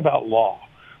talking about law.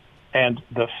 And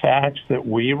the facts that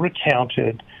we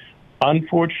recounted,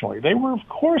 unfortunately, they were, of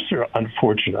course, they're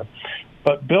unfortunate,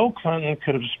 but Bill Clinton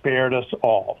could have spared us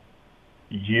all.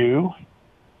 You,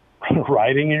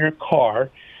 riding in your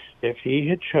car, if he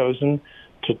had chosen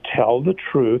to tell the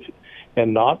truth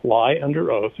and not lie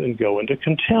under oath and go into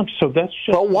contempt. So that's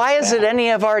just... But why is it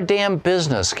any of our damn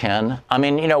business, Ken? I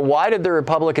mean, you know, why did the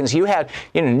Republicans... You had,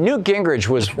 you know, Newt Gingrich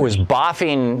was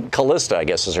boffing Callista, I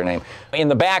guess is her name, in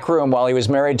the back room while he was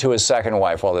married to his second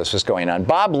wife while this was going on.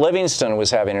 Bob Livingston was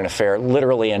having an affair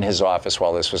literally in his office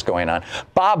while this was going on.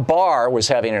 Bob Barr was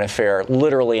having an affair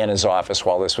literally in his office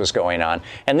while this was going on.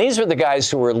 And these were the guys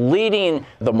who were leading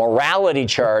the morality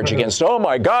charge against, oh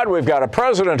my God, we've got a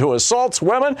president who assaults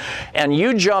women. And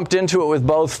you jumped into it with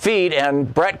both feet,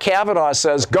 and Brett Kavanaugh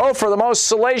says, go for the most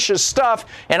salacious stuff,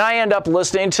 and I end up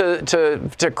listening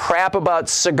to crap about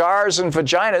cigars and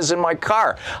vaginas in my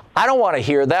car. I don't want to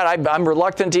hear that. I'm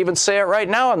reluctant to even say it right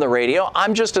now on the radio.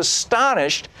 I'm just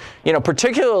astonished, you know,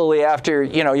 particularly after,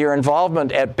 you know, your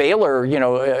involvement at Baylor, you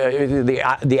know,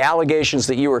 the allegations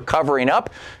that you were covering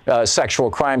up sexual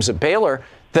crimes at Baylor,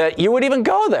 that you would even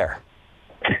go there.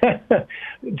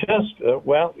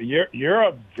 Well, you're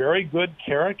a very good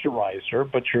characterizer,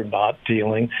 but you're not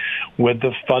dealing with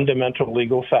the fundamental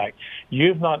legal fact.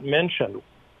 You've not mentioned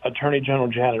Attorney General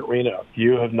Janet Reno.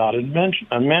 You have not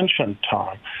mentioned,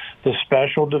 Tom, the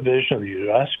special division of the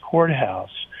U.S. Courthouse,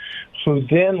 who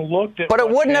then looked at... But it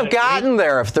wouldn't have gotten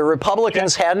there if the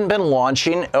Republicans hadn't been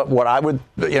launching what I would,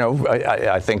 you know,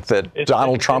 I think that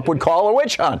Donald Trump would call a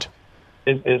witch hunt.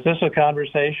 Is this a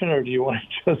conversation, or do you want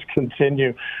to just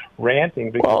continue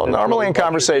ranting? Well, normally in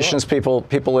conversations, people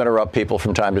interrupt people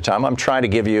from time to time. I'm trying to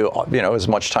give you, you know, as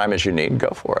much time as you need. Go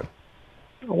for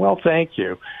it. Well, thank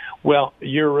you. Well,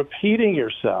 you're repeating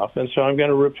yourself, and so I'm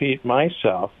going to repeat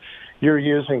myself. You're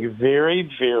using very,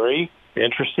 very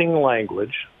interesting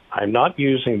language. I'm not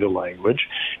using the language.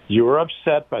 You're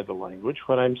upset by the language.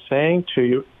 What I'm saying to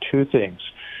you, two things.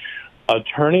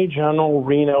 Attorney General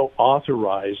Reno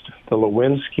authorized the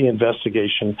Lewinsky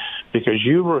investigation because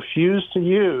you refused to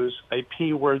use a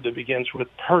P word that begins with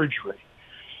perjury.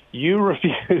 You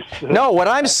refused to... No, what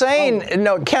I'm saying,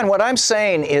 no, Ken, what I'm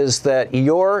saying is that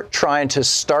you're trying to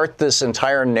start this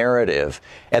entire narrative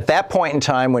at that point in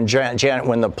time when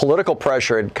when the political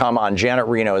pressure had come on Janet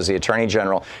Reno as the Attorney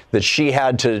General, that she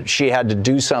had to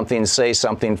do something, say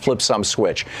something, flip some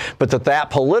switch, but that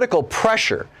political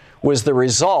pressure was the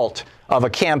result of a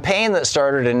campaign that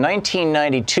started in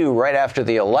 1992, right after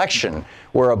the election,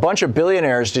 where a bunch of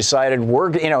billionaires decided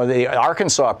the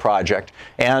Arkansas Project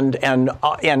and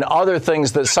other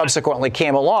things that subsequently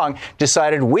came along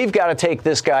decided we've got to take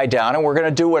this guy down and we're going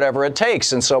to do whatever it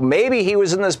takes. And so maybe he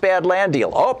was in this bad land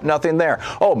deal. Oh, nothing there.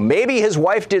 Oh, maybe his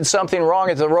wife did something wrong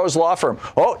at the Rose Law Firm.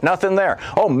 Oh, nothing there.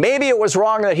 Oh, maybe it was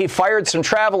wrong that he fired some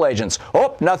travel agents.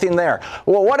 Oh, nothing there.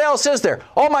 Well, what else is there?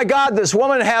 Oh my God, this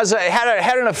woman had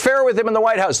an affair with him in the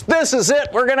White House. This is it.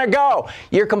 We're going to go.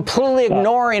 You're completely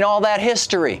ignoring all that history.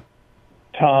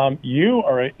 Tom, you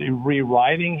are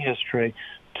rewriting history.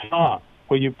 Tom,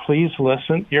 will you please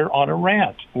listen? You're on a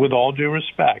rant, with all due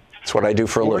respect. That's what I do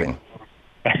for a living.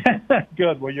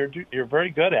 Good. Well, you're very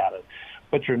good at it,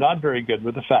 but you're not very good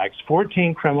with the facts.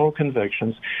 14 criminal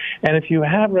convictions. And if you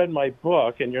have read my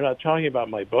book, and you're not talking about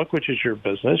my book, which is your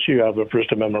business, you have the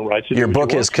First Amendment rights. Your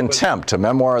book is Contempt, a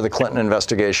memoir of the Clinton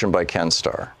investigation by Ken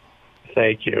Starr.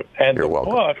 Thank you. And you're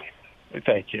welcome. Book,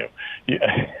 thank you.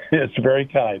 It's very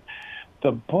kind.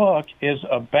 The book is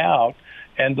about,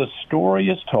 and the story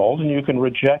is told, and you can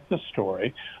reject the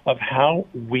story, of how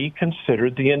we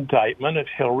considered the indictment of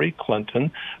Hillary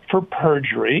Clinton for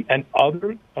perjury and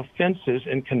other offenses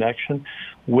in connection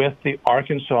with the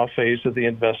Arkansas phase of the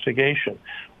investigation.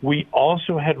 We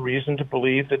also had reason to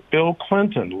believe that Bill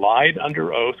Clinton lied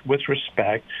under oath with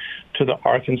respect to the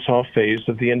Arkansas phase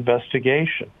of the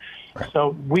investigation. Right.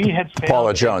 So we had found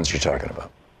Paula Jones you're talking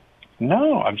about.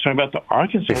 No, I'm talking about the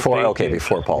Arkansas phase.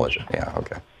 Before Paula Jones. Yeah,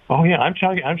 okay. Oh yeah, I'm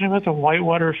talking about the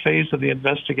Whitewater phase of the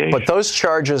investigation. But those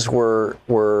charges were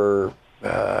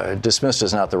dismissed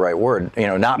is not the right word.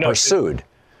 Not pursued.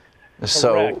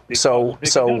 So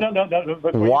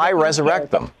why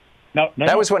resurrect them? No,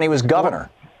 that was when he was governor.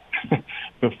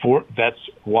 Before, that's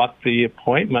what the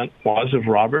appointment was of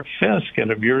Robert Fisk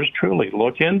and of yours truly.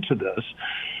 Look into this.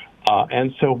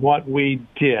 And so what we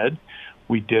did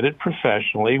it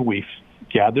professionally. We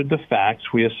gathered the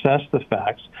facts, we assessed the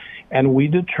facts, and we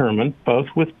determined, both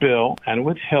with Bill and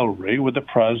with Hillary, with the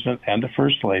president and the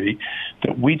first lady,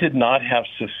 that we did not have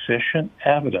sufficient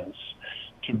evidence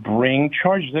to bring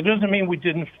charges. That doesn't mean we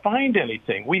didn't find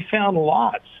anything. We found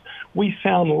lots. We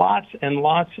found lots and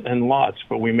lots and lots,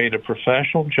 but we made a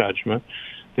professional judgment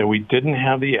that we didn't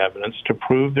have the evidence to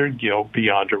prove their guilt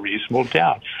beyond a reasonable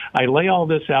doubt. I lay all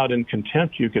this out in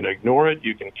contempt. You can ignore it.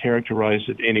 You can characterize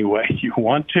it any way you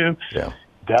want to. Yeah.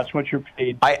 That's what you're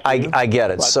paid to do. I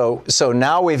get it. So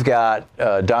now we've got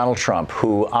Donald Trump,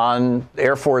 who on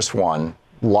Air Force One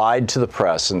lied to the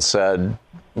press and said,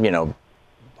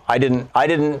 I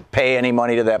didn't pay any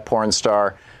money to that porn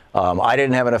star. I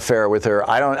didn't have an affair with her.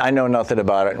 I know nothing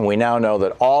about it. And we now know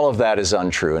that all of that is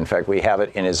untrue. In fact, we have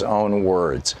it in his own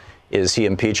words. Is he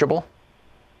impeachable?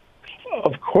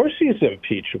 Of course he's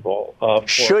impeachable.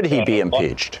 Should he be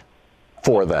impeached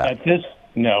for that? At this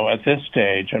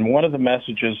stage. And one of the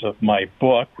messages of my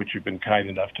book, which you've been kind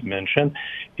enough to mention,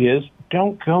 is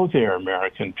don't go there,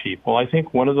 American people. I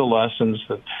think one of the lessons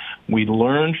that we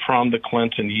learned from the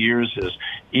Clinton years is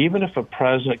even if a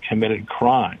president committed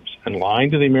crimes, and lying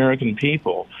to the American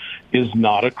people is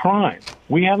not a crime.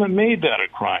 We haven't made that a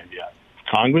crime yet.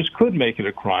 Congress could make it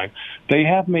a crime. They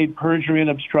have made perjury and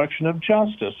obstruction of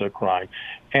justice a crime.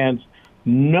 And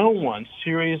no one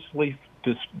seriously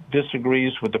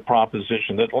disagrees with the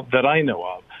proposition that I know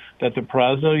of, that the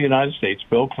President of the United States,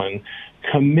 Bill Clinton,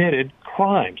 committed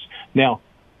crimes. Now,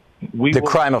 the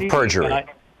crime of perjury.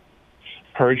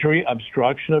 Perjury,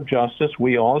 obstruction of justice.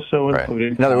 We also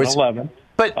included 9/11.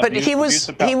 But he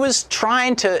was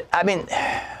trying to. I mean,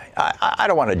 I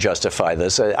don't want to justify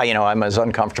this. I'm as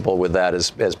uncomfortable with that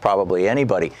as probably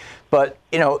anybody. But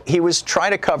he was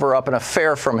trying to cover up an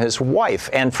affair from his wife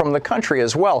and from the country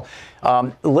as well.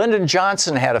 Lyndon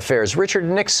Johnson had affairs. Richard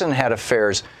Nixon had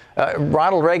affairs.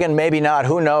 Ronald Reagan, maybe not.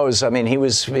 Who knows? I mean, he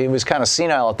was kind of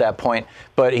senile at that point,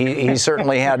 but he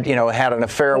certainly had an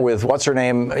affair with what's her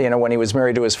name? When he was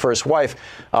married to his first wife.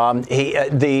 Jane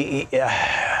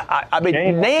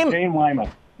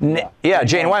Wyman.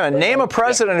 Jane Wyman. Name a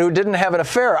president who didn't have an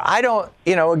affair. I don't.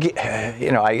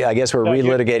 I guess we're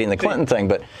relitigating the Clinton thing,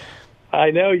 but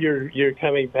I know you're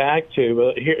coming back to.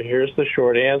 But here's the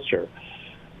short answer.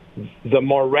 The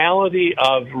morality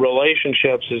of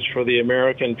relationships is for the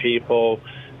American people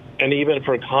and even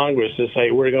for Congress to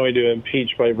say we're going to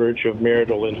impeach by virtue of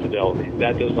marital infidelity.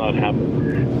 That does not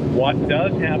happen. What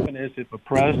does happen is if a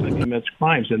president commits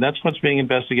crimes, and that's what's being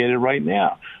investigated right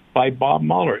now by Bob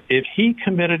Mueller. If he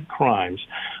committed crimes,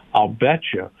 I'll bet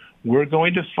you we're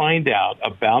going to find out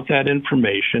about that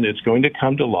information. It's going to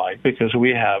come to light because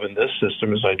we have in this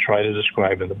system, as I try to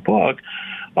describe in the book,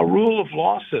 a rule of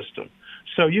law system.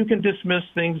 So you can dismiss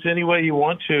things any way you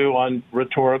want to on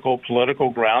rhetorical, political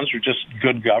grounds or just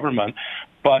good government,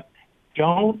 but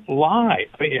don't lie.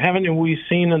 I mean, haven't we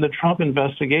seen in the Trump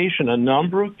investigation a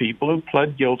number of people who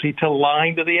pled guilty to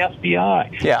lying to the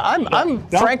FBI? Yeah, I'm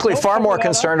frankly far more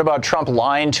concerned about Trump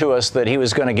lying to us that he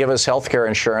was going to give us health care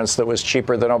insurance that was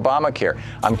cheaper than Obamacare.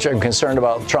 I'm concerned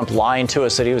about Trump lying to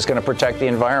us that he was going to protect the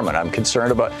environment. I'm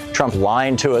concerned about Trump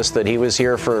lying to us that he was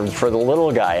here for the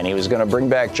little guy and he was going to bring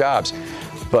back jobs.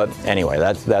 But anyway,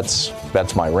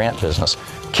 that's my rant business.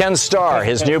 Ken Starr,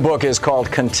 his new book is called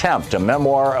Contempt, a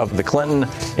memoir of the Clinton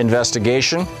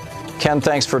investigation. Ken,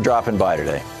 thanks for dropping by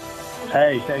today.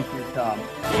 Hey, thank you, Tom.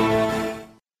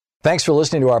 Thanks for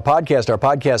listening to our podcast. Our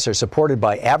podcasts are supported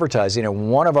by advertising, and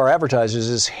one of our advertisers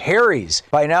is Harry's.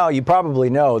 By now, you probably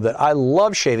know that I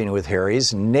love shaving with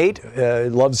Harry's. Nate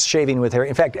loves shaving with Harry's.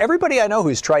 In fact, everybody I know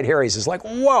who's tried Harry's is like,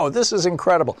 whoa, this is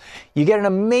incredible. You get an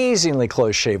amazingly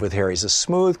close shave with Harry's, a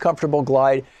smooth, comfortable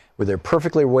glide with their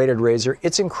perfectly weighted razor.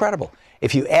 It's incredible.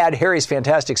 If you add Harry's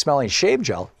fantastic smelling shave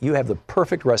gel, you have the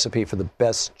perfect recipe for the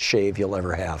best shave you'll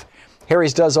ever have.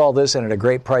 Harry's does all this and at a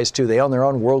great price, too. They own their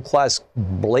own world-class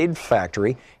blade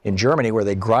factory in Germany where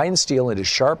they grind steel into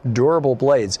sharp, durable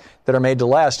blades that are made to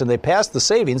last, and they pass the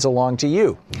savings along to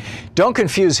you. Don't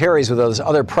confuse Harry's with those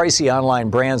other pricey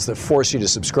online brands that force you to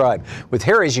subscribe. With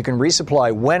Harry's, you can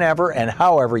resupply whenever and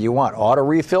however you want. Auto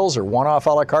refills or one-off a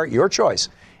la carte, your choice.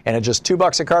 And at just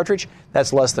 $2 a cartridge,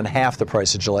 that's less than half the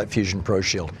price of Gillette Fusion Pro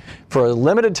Shield. For a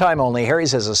limited time only,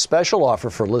 Harry's has a special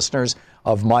offer for listeners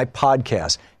of my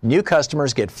podcast. New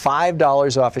customers get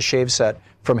 $5 off a shave set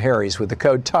from Harry's with the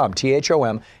code TOM,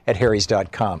 T-H-O-M, at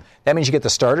harrys.com. That means you get the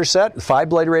starter set,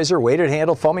 5-blade razor, weighted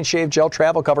handle, foaming shave gel,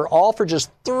 travel cover, all for just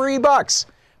 $3,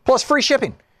 plus free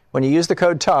shipping when you use the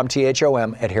code TOM,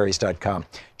 T-H-O-M, at harrys.com.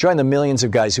 Join the millions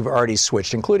of guys who've already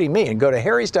switched, including me, and go to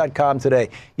harrys.com today.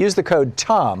 Use the code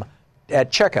TOM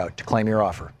at checkout to claim your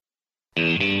offer.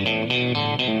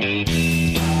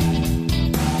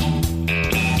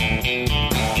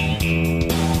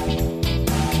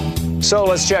 So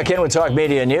let's check in with Talk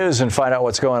Media News and find out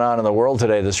what's going on in the world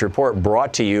today. This report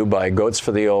brought to you by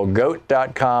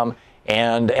goatsfortheoldgoat.com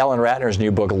and Ellen Ratner's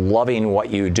new book, Loving What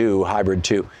You Do, Hybrid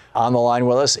 2. On the line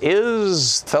with us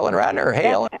is Ellen Ratner.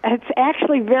 Hey, Ellen. It's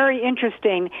actually very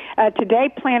interesting.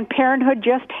 Today, Planned Parenthood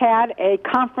just had a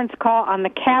conference call on the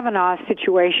Kavanaugh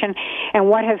situation and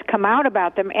what has come out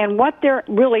about them. And what they're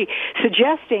really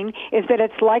suggesting is that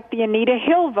it's like the Anita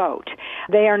Hill vote.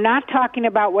 They are not talking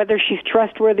about whether she's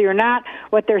trustworthy or not.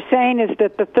 What they're saying is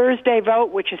that the Thursday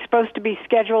vote, which is supposed to be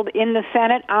scheduled in the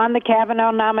Senate on the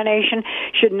Kavanaugh nomination,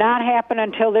 should not happen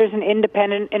until there's an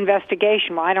independent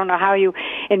investigation. Well, I don't know how you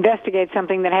investigate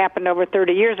something that happened over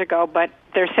 30 years ago, but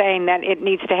they're saying that it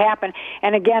needs to happen.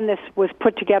 And again, this was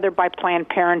put together by Planned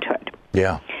Parenthood.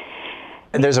 Yeah.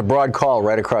 And there's a broad call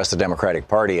right across the Democratic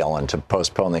Party, Ellen, to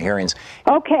postpone the hearings.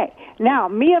 Okay. Now,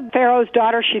 Mia Farrow's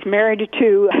daughter, she's married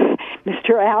to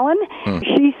Mr. Allen.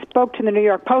 She spoke to the New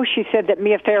York Post. She said that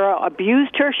Mia Farrow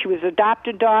abused her. She was an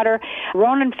adopted daughter.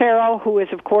 Ronan Farrow, who is,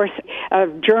 of course, a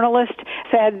journalist,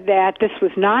 said that this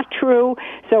was not true.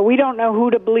 So we don't know who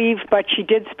to believe, but she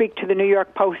did speak to the New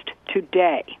York Post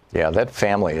today. Yeah, that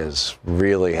family has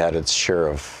really had its share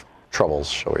of troubles,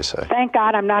 shall we say. Thank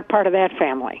God I'm not part of that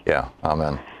family. Yeah,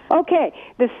 amen. Okay,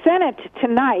 the Senate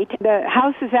tonight, the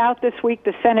House is out this week,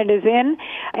 the Senate is in,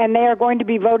 and they are going to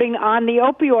be voting on the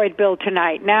opioid bill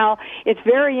tonight. Now, it's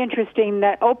very interesting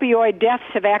that opioid deaths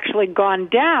have actually gone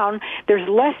down. There's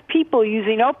less people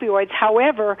using opioids.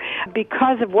 However,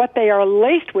 because of what they are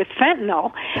laced with,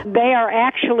 fentanyl, they are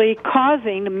actually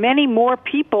causing many more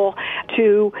people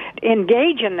to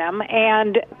engage in them,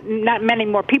 and not many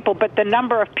more people, but the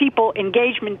number of people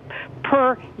engagement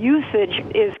per usage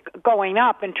is going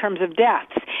up in terms of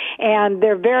deaths, and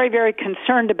they're very, very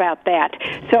concerned about that.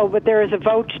 So, but there is a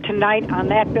vote tonight on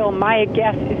that bill. My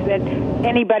guess is that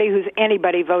anybody who's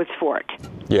anybody votes for it.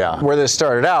 Yeah. Where this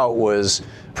started out was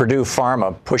Purdue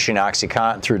Pharma pushing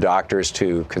OxyContin through doctors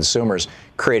to consumers,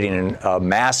 creating a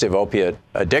massive opiate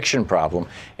addiction problem.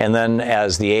 And then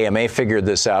as the AMA figured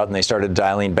this out and they started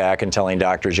dialing back and telling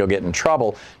doctors you'll get in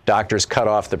trouble, doctors cut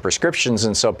off the prescriptions,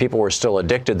 and so people were still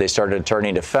addicted. They started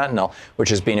turning to fentanyl,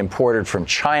 which is being imported from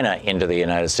China into the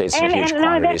United States in huge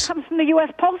quantities. That comes from the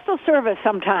U.S. Postal Service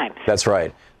sometimes. That's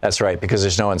right. That's right, because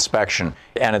there's no inspection.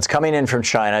 And it's coming in from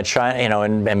China,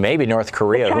 and maybe North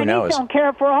Korea, who knows? Chinese don't care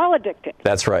if we're all addicted.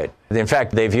 That's right. In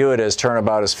fact, they view it as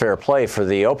turnabout as fair play for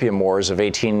the opium wars of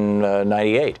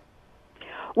 1898.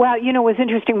 Well, you know, it was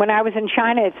interesting. When I was in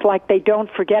China, it's like they don't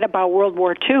forget about World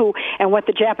War II and what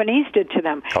the Japanese did to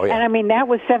them. Oh, yeah. And, I mean, that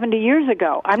was 70 years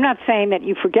ago. I'm not saying that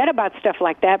you forget about stuff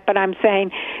like that, but I'm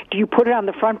saying, do you put it on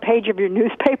the front page of your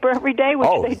newspaper every day, which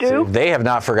they do? They have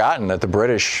not forgotten that the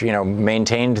British,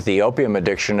 maintained the opium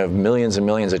addiction of millions and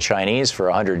millions of Chinese for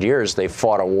 100 years. They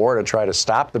fought a war to try to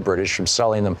stop the British from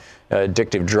selling them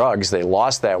addictive drugs. They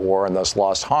lost that war and thus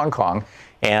lost Hong Kong.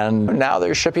 And now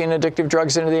they're shipping addictive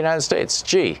drugs into the United States.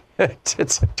 Gee,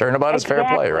 it's turnabout is fair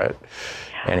play, right?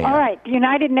 Anyhow. All right. The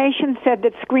United Nations said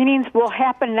that screenings will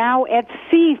happen now at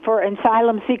sea for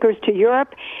asylum seekers to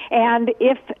Europe. And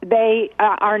if they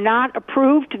are not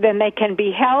approved, then they can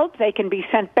be held, they can be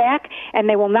sent back, and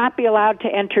they will not be allowed to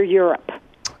enter Europe.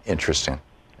 Interesting.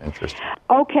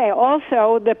 Okay.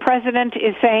 Also, the president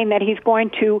is saying that he's going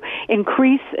to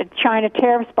increase China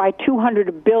tariffs by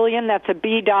 $200 billion. That's a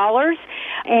B dollars.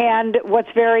 And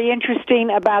what's very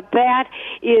interesting about that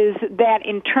is that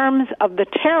in terms of the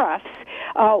tariffs,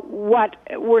 what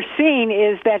we're seeing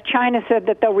is that China said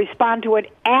that they'll respond to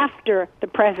it after the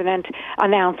president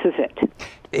announces it.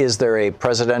 Is there a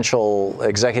presidential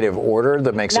executive order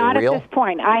that makes it real? Not at this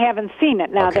point. I haven't seen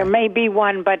it. Now, There may be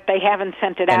one, but they haven't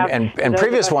sent it out. And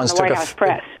previous ones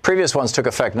took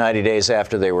effect 90 days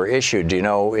after they were issued. Do you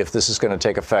know if this is going to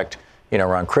take effect,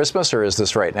 around Christmas, or is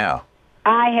this right now?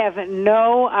 I have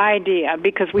no idea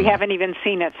because we haven't even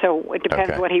seen it. So it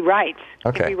depends what he writes.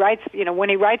 Okay. If he writes, when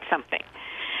he writes something.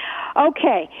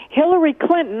 Okay, Hillary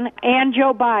Clinton and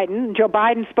Joe Biden. Joe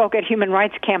Biden spoke at Human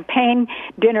Rights Campaign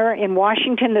dinner in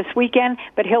Washington this weekend,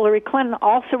 but Hillary Clinton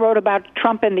also wrote about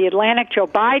Trump in the Atlantic. Joe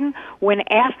Biden went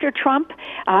after Trump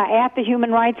at the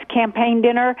Human Rights Campaign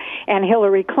dinner, and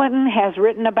Hillary Clinton has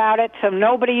written about it, so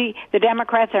the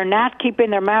Democrats are not keeping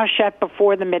their mouths shut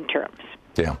before the midterms.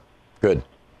 Yeah, good.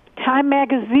 Time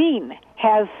magazine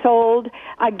has sold,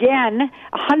 again,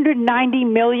 $190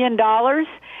 million.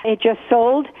 It just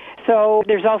sold. So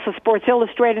there's also Sports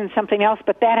Illustrated and something else,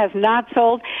 but that has not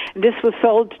sold. This was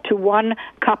sold to one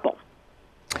couple.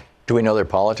 Do we know their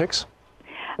politics?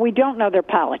 We don't know their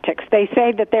politics. They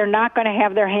say that they're not going to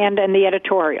have their hand in the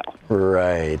editorial.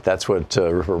 Right. That's what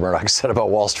Rupert Murdoch said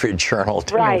about Wall Street Journal.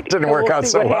 Didn't work out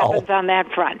so well. What happens on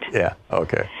that front. Yeah,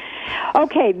 okay.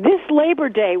 Okay, this Labor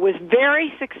Day was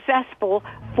very successful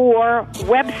for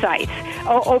websites.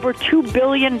 Over $2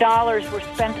 billion were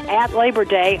spent at Labor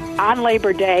Day, on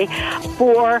Labor Day,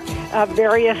 for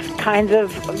various kinds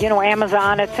of,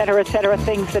 Amazon, et cetera,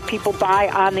 things that people buy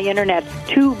on the Internet.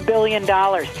 $2 billion.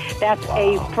 That's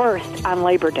a first on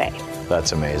Labor Day.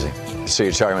 That's amazing. So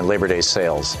you're talking about Labor Day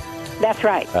sales. That's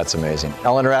right. That's amazing.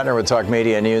 Ellen Ratner with Talk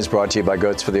Media News, brought to you by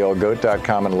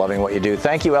goatsfortheoldgoat.com and loving what you do.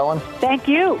 Thank you, Ellen. Thank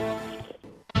you.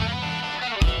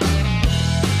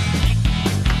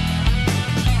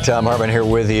 Thom Hartmann here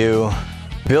with you.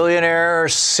 Billionaire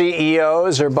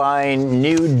CEOs are buying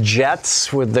new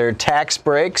jets with their tax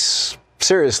breaks.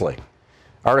 Seriously.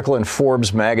 Article in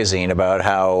Forbes magazine about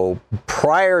how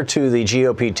prior to the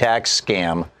GOP tax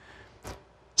scam,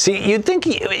 you'd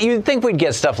think we'd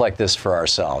get stuff like this for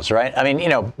ourselves, right? I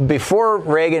mean, before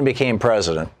Reagan became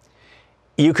president,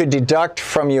 you could deduct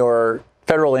from your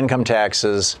federal income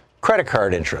taxes credit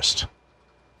card interest.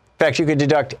 In fact, you could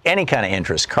deduct any kind of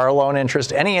interest, car loan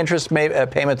interest, any interest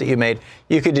payment that you made,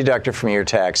 you could deduct it from your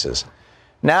taxes.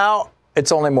 Now,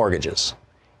 it's only mortgages.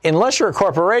 Unless you're a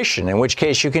corporation, in which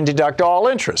case you can deduct all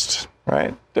interest,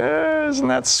 right? Isn't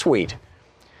that sweet?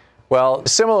 Well,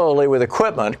 similarly with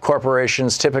equipment,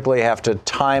 corporations typically have to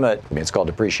time it. It's called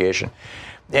depreciation.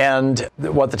 And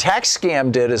what the tax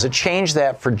scam did is it changed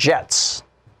that for jets.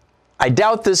 I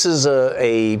doubt this is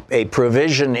a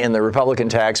provision in the Republican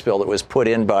tax bill that was put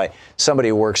in by somebody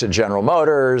who works at General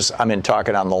Motors,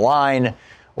 talking on the line,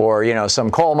 or, some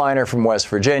coal miner from West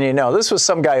Virginia. No, this was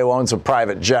some guy who owns a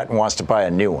private jet and wants to buy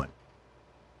a new one.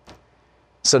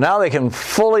 So now they can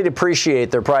fully depreciate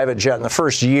their private jet in the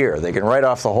first year. They can write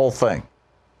off the whole thing.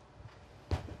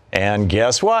 And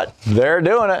guess what? They're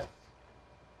doing it.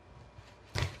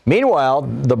 Meanwhile,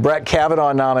 the Brett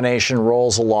Kavanaugh nomination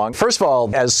rolls along. First of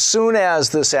all, as soon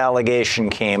as this allegation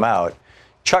came out,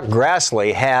 Chuck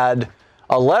Grassley had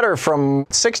a letter from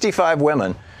 65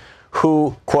 women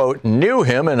who, quote, knew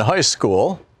him in high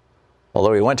school,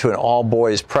 although he went to an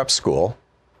all-boys prep school,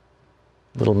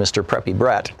 little Mr. Preppy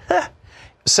Brett,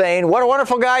 saying what a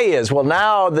wonderful guy he is. Well,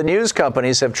 now the news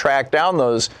companies have tracked down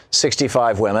those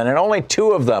 65 women, and only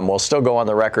 2 of them will still go on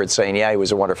the record saying, yeah, he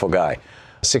was a wonderful guy.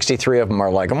 63 of them are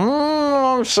like,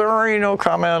 I'm sorry, no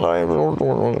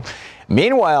comment.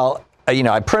 Meanwhile,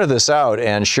 I printed this out,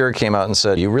 and Scheer came out and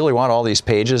said, you really want all these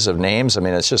pages of names?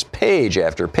 It's just page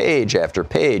after page after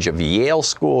page of Yale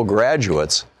School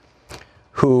graduates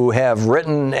who have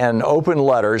written an open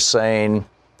letter saying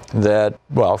that,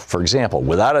 well, for example,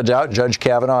 without a doubt, Judge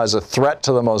Kavanaugh is a threat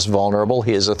to the most vulnerable.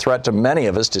 He is a threat to many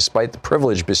of us, despite the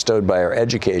privilege bestowed by our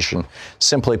education,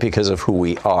 simply because of who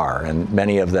we are. And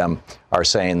many of them are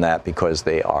saying that because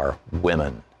they are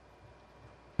women.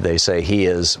 They say he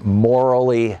is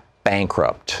morally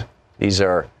bankrupt. These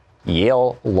are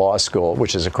Yale Law School,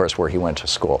 which is, of course, where he went to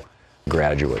school,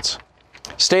 graduates.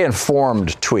 Stay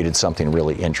Informed tweeted something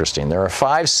really interesting. There are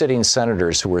 5 sitting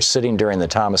senators who were sitting during the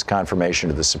Thomas confirmation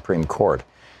to the Supreme Court.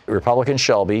 Republican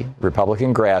Shelby,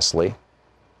 Republican Grassley,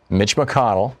 Mitch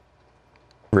McConnell,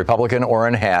 Republican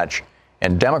Orrin Hatch,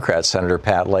 and Democrat Senator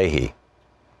Pat Leahy.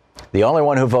 The only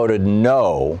one who voted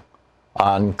no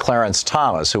on Clarence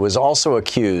Thomas, who was also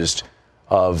accused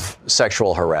of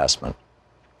sexual harassment.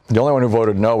 The only one who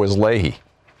voted no was Leahy.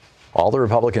 All the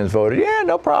Republicans voted, yeah,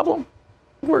 no problem.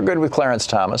 We're good with Clarence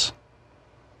Thomas.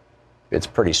 It's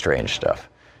pretty strange stuff.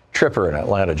 Tripper in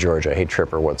Atlanta, Georgia. Hey,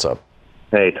 Tripper, what's up?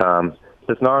 Hey, Tom.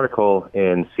 There's an article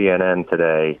in CNN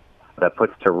today that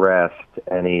puts to rest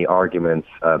any arguments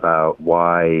about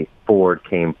why Ford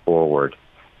came forward.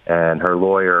 And her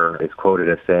lawyer is quoted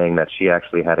as saying that she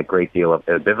actually had a great deal of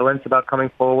ambivalence about coming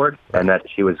forward and that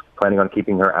she was planning on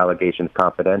keeping her allegations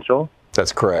confidential.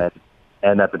 That's correct.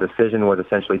 And that the decision was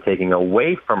essentially taking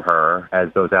away from her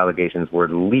as those allegations were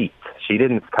leaked. She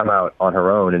didn't come out on her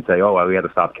own and say, oh, well, we had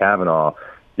to stop Kavanaugh.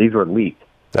 These were leaked.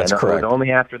 That's correct. It was only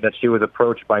after that she was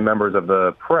approached by members of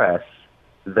the press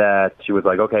that she was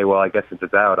like, okay, well, I guess since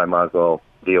it's out, I might as well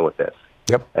deal with this.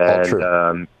 Yep, all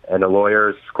true. And the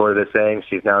lawyers quoted as saying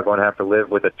she's now going to have to live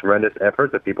with a tremendous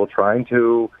effort of people trying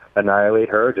to annihilate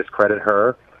her, discredit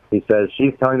her. He says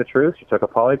she's telling the truth. She took a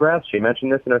polygraph. She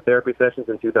mentioned this in her therapy sessions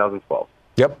in 2012.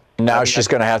 Yep. Now she's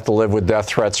going to have to live with death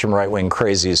threats from right-wing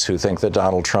crazies who think that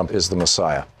Donald Trump is the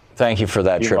Messiah. Thank you for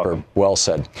that, Tripper. Welcome. Well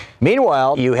said.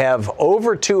 Meanwhile, you have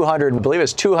over 200, I believe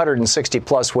it's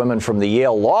 260-plus women from the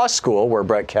Yale Law School, where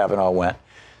Brett Kavanaugh went,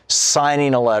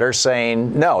 signing a letter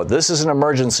saying, no, this is an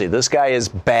emergency. This guy is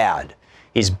bad.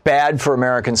 He's bad for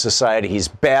American society. He's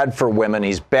bad for women.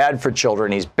 He's bad for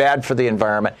children. He's bad for the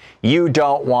environment. You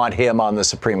don't want him on the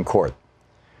Supreme Court.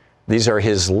 These are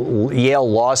his Yale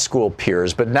Law School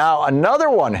peers. But now another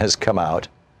one has come out.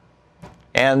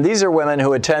 And these are women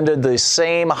who attended the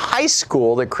same high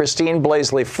school that Christine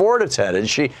Blasey Ford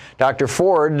attended. Dr.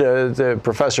 Ford,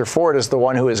 Professor Ford, is the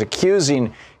one who is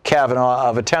accusing Kavanaugh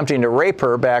of attempting to rape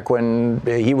her back when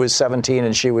he was 17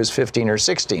 and she was 15 or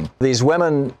 16. These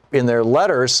women in their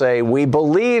letter say, we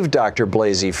believe Dr.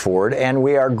 Blasey Ford, and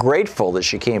we are grateful that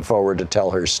she came forward to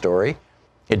tell her story.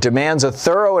 It demands a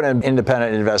thorough and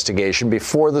independent investigation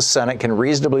before the Senate can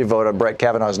reasonably vote on Brett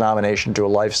Kavanaugh's nomination to a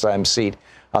lifetime seat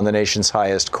on the nation's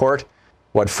highest court.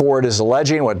 What Ford is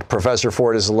alleging, what Professor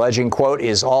Ford is alleging, quote,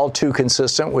 is all too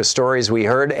consistent with stories we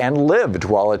heard and lived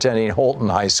while attending Holton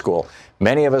High School.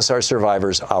 Many of us are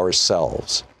survivors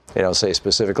ourselves. They don't say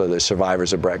specifically they're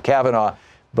survivors of Brett Kavanaugh,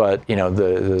 but, you know,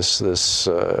 this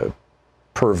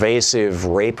pervasive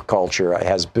rape culture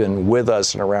has been with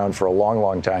us and around for a long,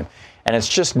 long time. And it's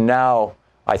just now,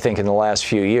 I think, in the last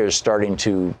few years, starting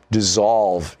to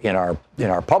dissolve in our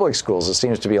public schools. It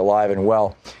seems to be alive and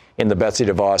well in the Betsy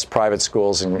DeVos private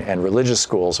schools and religious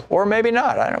schools, or maybe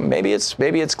not. I don't know. Maybe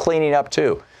it's cleaning up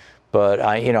too, but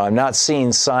I'm not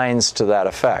seeing signs to that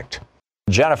effect.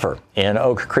 Jennifer in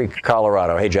Oak Creek,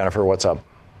 Colorado. Hey, Jennifer, what's up?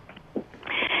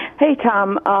 Hey,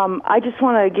 Tom. I just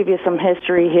want to give you some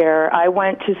history here. I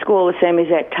went to school the same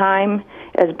exact time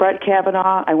as Brett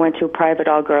Kavanaugh. I went to a private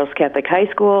all-girls Catholic high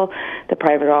school. The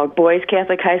private all-boys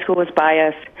Catholic high school was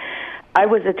biased. I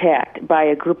was attacked by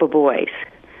a group of boys,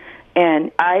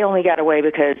 and I only got away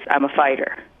because I'm a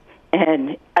fighter.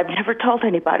 And I've never told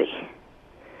anybody.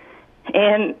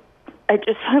 And I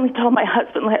just finally told my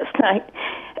husband last night.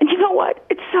 And you know what?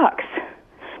 It sucks.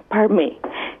 Pardon me.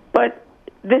 But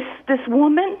this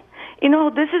woman, you know,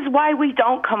 this is why we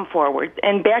don't come forward.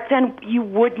 And back then, you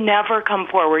would never come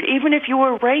forward. Even if you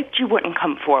were raped, you wouldn't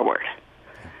come forward.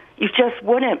 You just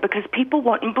wouldn't, because people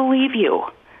wouldn't believe you.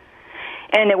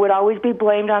 And it would always be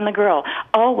blamed on the girl.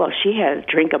 Oh, well, she had a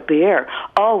drink of beer.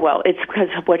 Oh, well, it's because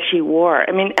of what she wore.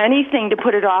 I mean, anything to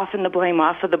put it off and the blame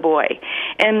off of the boy.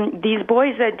 And these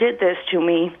boys that did this to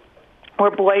me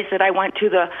were boys that I went to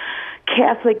the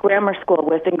Catholic grammar school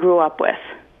with and grew up with.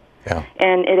 Yeah.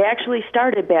 And it actually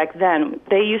started back then.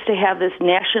 They used to have this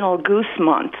National Goose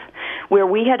Month where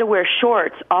we had to wear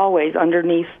shorts always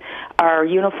underneath our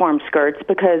uniform skirts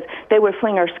because they would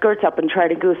fling our skirts up and try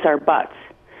to goose our butts.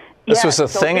 This was a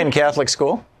thing in Catholic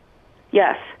school?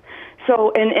 Yes.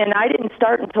 So, and I didn't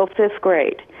start until 5th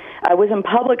grade. I was in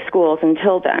public schools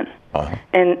until then.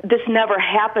 And this never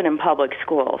happened in public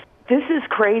schools. This is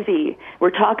crazy.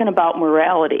 We're talking about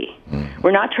morality.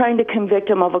 We're not trying to convict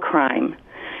him of a crime.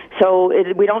 So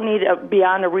we don't need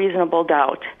beyond a reasonable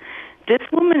doubt. This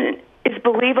woman is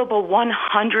believable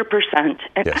 100%.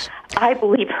 And yes. I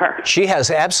believe her. She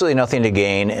has absolutely nothing to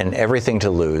gain and everything to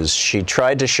lose. She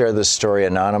tried to share this story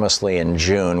anonymously in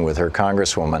June with her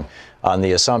congresswoman on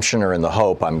the assumption or in the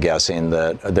hope, I'm guessing,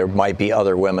 that there might be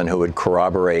other women who would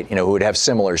corroborate, who would have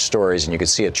similar stories, and you could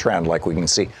see a trend like we can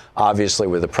see, obviously,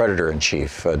 with the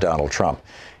predator-in-chief, Donald Trump.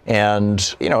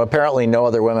 And, apparently no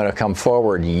other women have come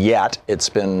forward yet. It's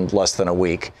been less than a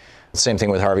week. Same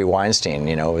thing with Harvey Weinstein.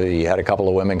 He had a couple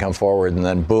of women come forward, and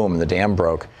then boom, the dam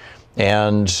broke.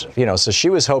 And, so she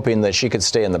was hoping that she could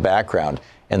stay in the background.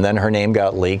 And then her name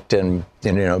got leaked, and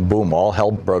boom, all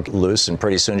hell broke loose. And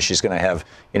pretty soon she's going to have,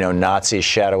 Nazis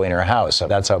shadowing her house.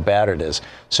 That's how bad it is.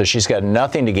 So she's got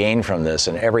nothing to gain from this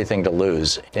and everything to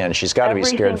lose. And she's got to be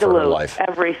scared for her life.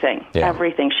 Everything.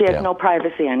 She has no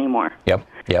privacy anymore. Yep.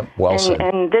 Well said.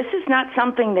 And this is not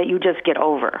something that you just get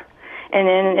over. And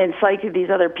then it's like these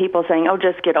other people saying, oh,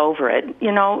 just get over it.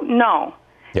 No.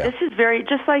 Yeah. This is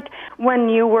just like when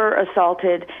you were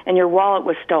assaulted and your wallet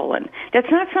was stolen.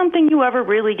 That's not something you ever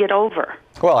really get over.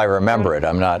 Well, I remember it.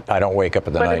 I don't wake up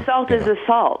in the night. But assault is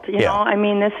assault. You know, I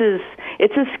mean,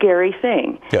 it's a scary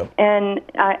thing. Yep. And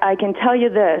I can tell you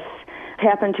this.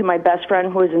 Happened to my best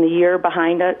friend who was in the year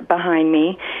behind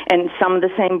me, and some of the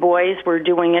same boys were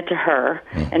doing it to her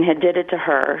and had did it to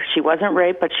her. She wasn't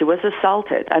raped, but she was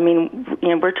assaulted. I mean,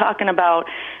 we're talking about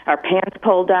our pants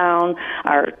pulled down,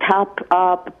 our top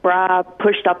up, bra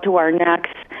pushed up to our necks,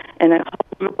 and a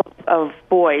whole group of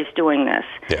boys doing this.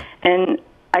 Yeah. And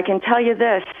I can tell you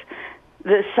this,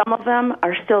 some of them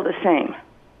are still the same.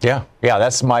 Yeah,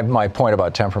 that's my point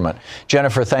about temperament.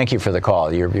 Jennifer, thank you for the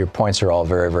call. Your points are all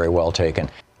very, very well taken.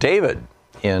 David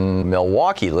in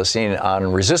Milwaukee, listening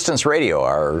on Resistance Radio,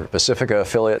 our Pacifica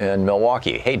affiliate in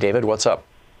Milwaukee. Hey, David, what's up?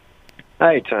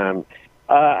 Hi, Tom.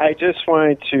 I just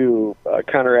wanted to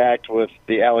counteract with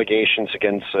the allegations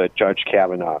against Judge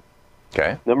Kavanaugh.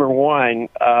 Okay. Number one,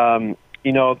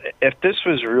 if this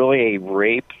was really a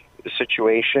rape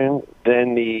situation,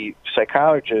 then the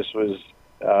psychologist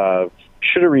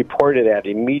should have reported that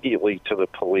immediately to the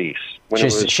police.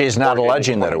 She's not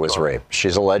alleging that it was rape.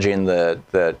 She's alleging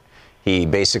that he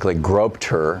basically groped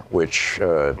her, which,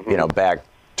 back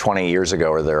 20 years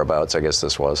ago or thereabouts, I guess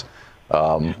this was,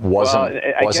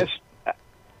 wasn't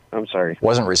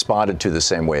responded to the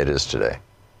same way it is today.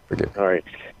 Forgive me. All right.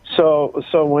 So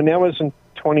when that was in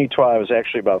 2012, it was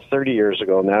actually about 30 years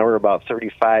ago. Now we're about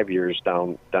 35 years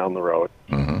down the road.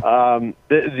 Mm-hmm.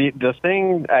 The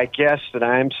thing, I guess, that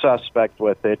I'm suspect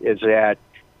with it is that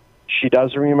she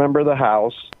doesn't remember the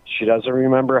house. She doesn't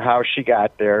remember how she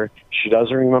got there. She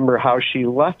doesn't remember how she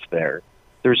left there.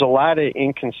 There's a lot of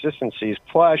inconsistencies.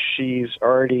 Plus, she's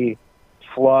already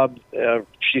flubbed.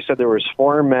 She said there was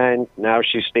 4 men. Now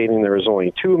she's stating there was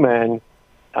only 2 men.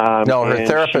 No, her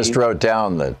therapist wrote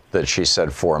down that she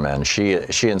said 4 men. She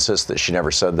insists that she never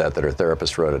said that her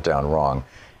therapist wrote it down wrong.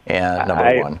 And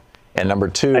number one. And number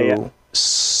two,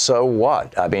 so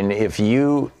what? I mean, if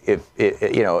you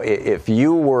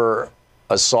were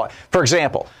assaulted, for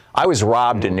example, I was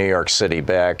robbed in New York City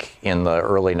back in the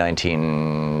late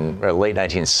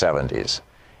 1970s,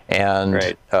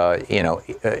 and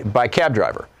by a cab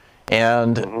driver,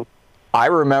 and I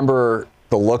remember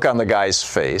the look on the guy's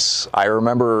face. I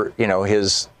remember,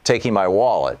 his taking my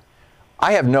wallet.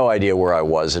 I have no idea where I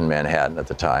was in Manhattan at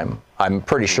the time. I'm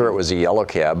pretty sure it was a yellow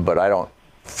cab, but I don't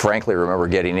frankly remember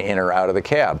getting in or out of the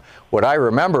cab. What I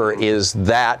remember is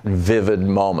that vivid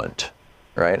moment,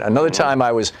 right? Another time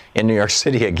I was in New York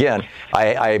City again,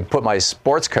 I put my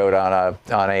sports coat on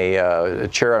a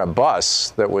chair on a bus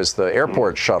that was the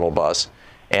airport shuttle bus.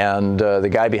 And the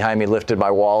guy behind me lifted my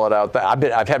wallet out.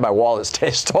 I've had my wallet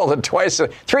stolen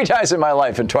 3 times in my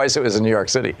life, and twice it was in New York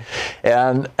City.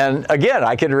 And again,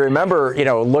 I can remember,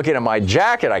 looking at my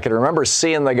jacket. I can remember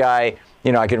seeing the guy.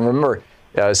 I can remember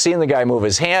seeing the guy move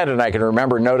his hand, and I can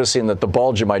remember noticing that the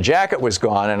bulge of my jacket was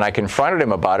gone. And I confronted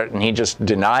him about it, and he just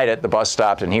denied it. The bus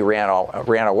stopped, and he ran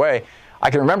away. I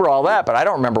can remember all that, but I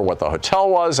don't remember what the hotel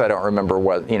was. I don't remember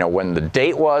what, when the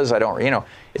date was. I don't,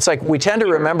 it's like we tend to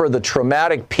remember the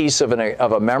traumatic piece of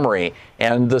a memory,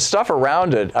 and the stuff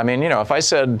around it. I mean, if I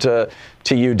said to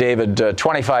you, David,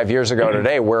 25 years ago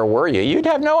today, where were you? You'd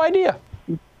have no idea.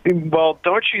 Well,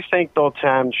 don't you think, though,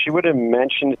 Tom, she would have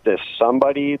mentioned to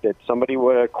somebody that somebody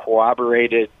would have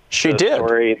corroborated the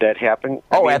story that happened?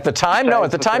 At the time? No,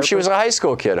 at the time she was a high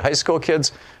school kid. High school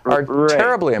kids are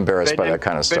terribly embarrassed by that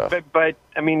kind of stuff. But,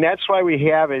 I mean, that's why we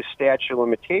have a statute of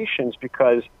limitations,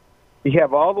 because you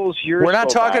have all those years. We're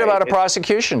not talking about a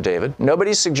prosecution, David.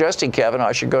 Nobody's suggesting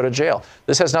Kavanaugh should go to jail.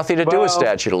 This has nothing to do with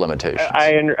statute of limitations.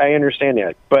 I understand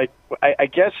that. But I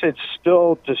guess it's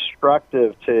still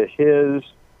destructive to his...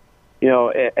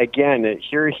 again,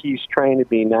 here he's trying to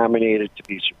be nominated to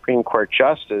be Supreme Court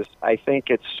Justice. I think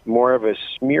it's more of a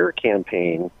smear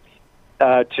campaign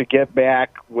to get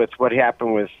back with what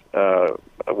happened with,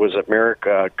 was it Merrick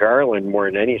Garland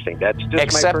more than anything. That's just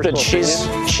except my that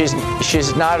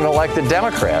she's not an elected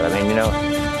Democrat. I mean,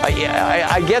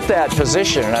 I get that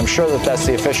position, and I'm sure that that's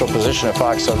the official position of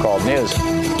Fox So-Called News,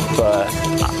 but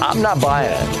I'm not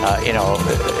buying it.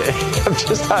 I'm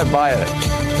just not buying it.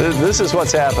 This is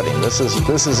what's happening. This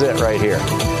is it right here.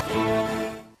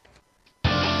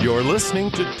 You're listening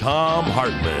to Thom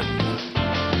Hartmann.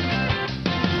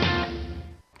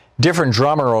 Different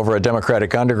drummer over at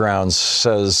Democratic Underground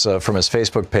says from his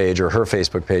Facebook page, or her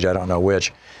Facebook page, I don't know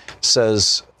which,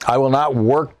 says, I will not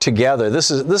work together. This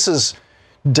is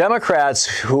Democrats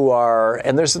who are,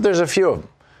 and there's a few of them,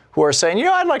 who are saying,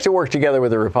 I'd like to work together with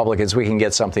the Republicans. We can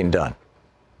get something done.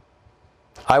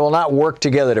 I will not work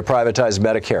together to privatize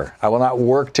Medicare. I will not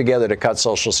work together to cut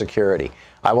Social Security.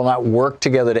 I will not work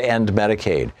together to end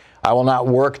Medicaid. I will not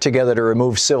work together to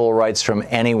remove civil rights from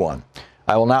anyone.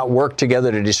 I will not work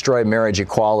together to destroy marriage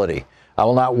equality. I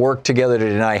will not work together to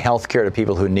deny health care to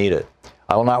people who need it.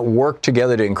 I will not work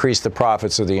together to increase the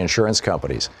profits of the insurance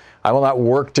companies. I will not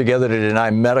work together to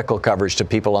deny medical coverage to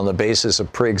people on the basis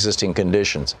of pre-existing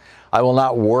conditions. I will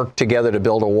not work together to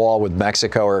build a wall with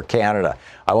Mexico or Canada.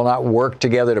 I will not work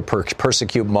together to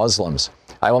persecute Muslims.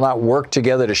 I will not work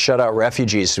together to shut out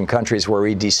refugees from countries where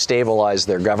we destabilize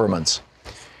their governments.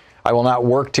 I will not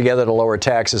work together to lower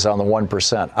taxes on the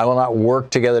 1%. I will not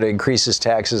work together to increase his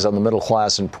taxes on the middle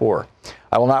class and poor.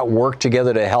 I will not work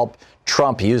together to help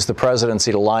Trump use the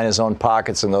presidency to line his own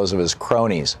pockets and those of his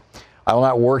cronies. I will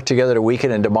not work together to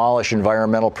weaken and demolish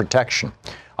environmental protection.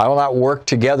 I will not work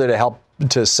together to help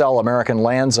to sell American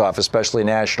lands off, especially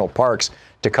national parks,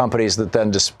 to companies that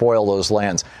then despoil those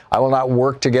lands. I will not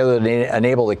work together to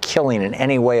enable the killing in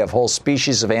any way of whole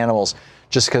species of animals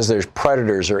just because there's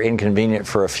predators or inconvenient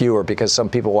for a few, or because some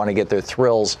people want to get their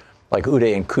thrills, like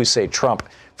Uday and Kusei Trump,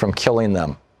 from killing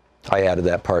them. I added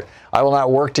that part. I will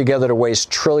not work together to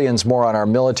waste trillions more on our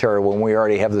military when we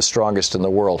already have the strongest in the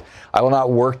world. I will not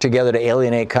work together to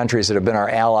alienate countries that have been our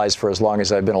allies for as long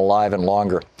as I've been alive and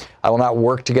longer. I will not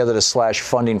work together to slash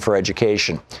funding for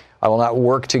education. I will not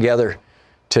work together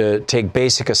to take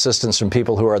basic assistance from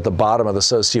people who are at the bottom of the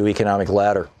socioeconomic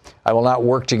ladder. I will not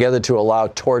work together to allow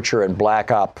torture in black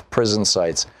op prison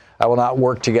sites. I will not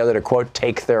work together to, quote,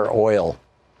 take their oil.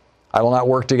 I will not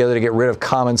work together to get rid of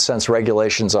common sense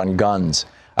regulations on guns.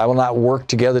 I will not work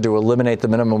together to eliminate the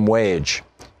minimum wage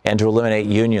and to eliminate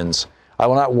unions. I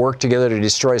will not work together to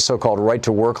destroy so-called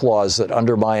right-to-work laws that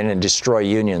undermine and destroy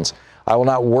unions. I will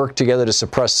not work together to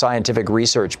suppress scientific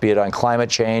research, be it on climate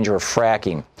change or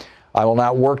fracking. I will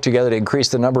not work together to increase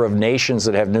the number of nations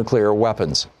that have nuclear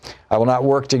weapons. I will not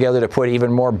work together to put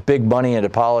even more big money into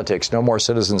politics. No more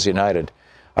Citizens United.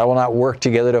 I will not work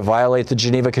together to violate the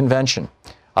Geneva Convention.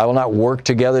 I will not work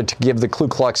together to give the Ku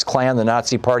Klux Klan, the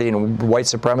Nazi Party, and white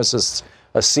supremacists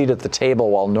a seat at the table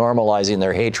while normalizing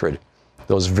their hatred.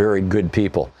 Those very good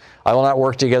people. I will not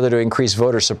work together to increase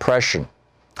voter suppression.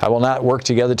 I will not work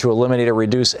together to eliminate or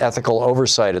reduce ethical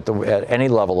oversight at any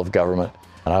level of government.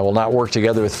 And I will not work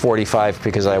together with 45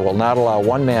 because I will not allow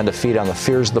one man to feed on the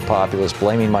fears of the populace,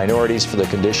 blaming minorities for their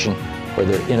condition or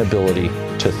their inability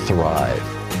to thrive.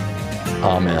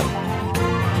 Amen.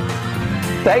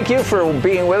 Thank you for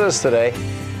being with us today.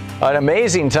 An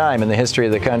amazing time in the history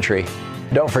of the country.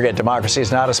 Don't forget, democracy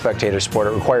is not a spectator sport.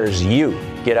 It requires you.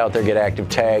 Get out there, get active,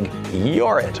 tag,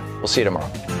 you're it. We'll see you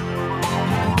tomorrow.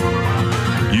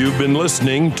 You've been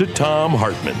listening to Thom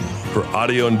Hartmann. For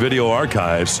audio and video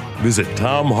archives, visit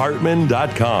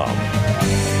thomhartmann.com.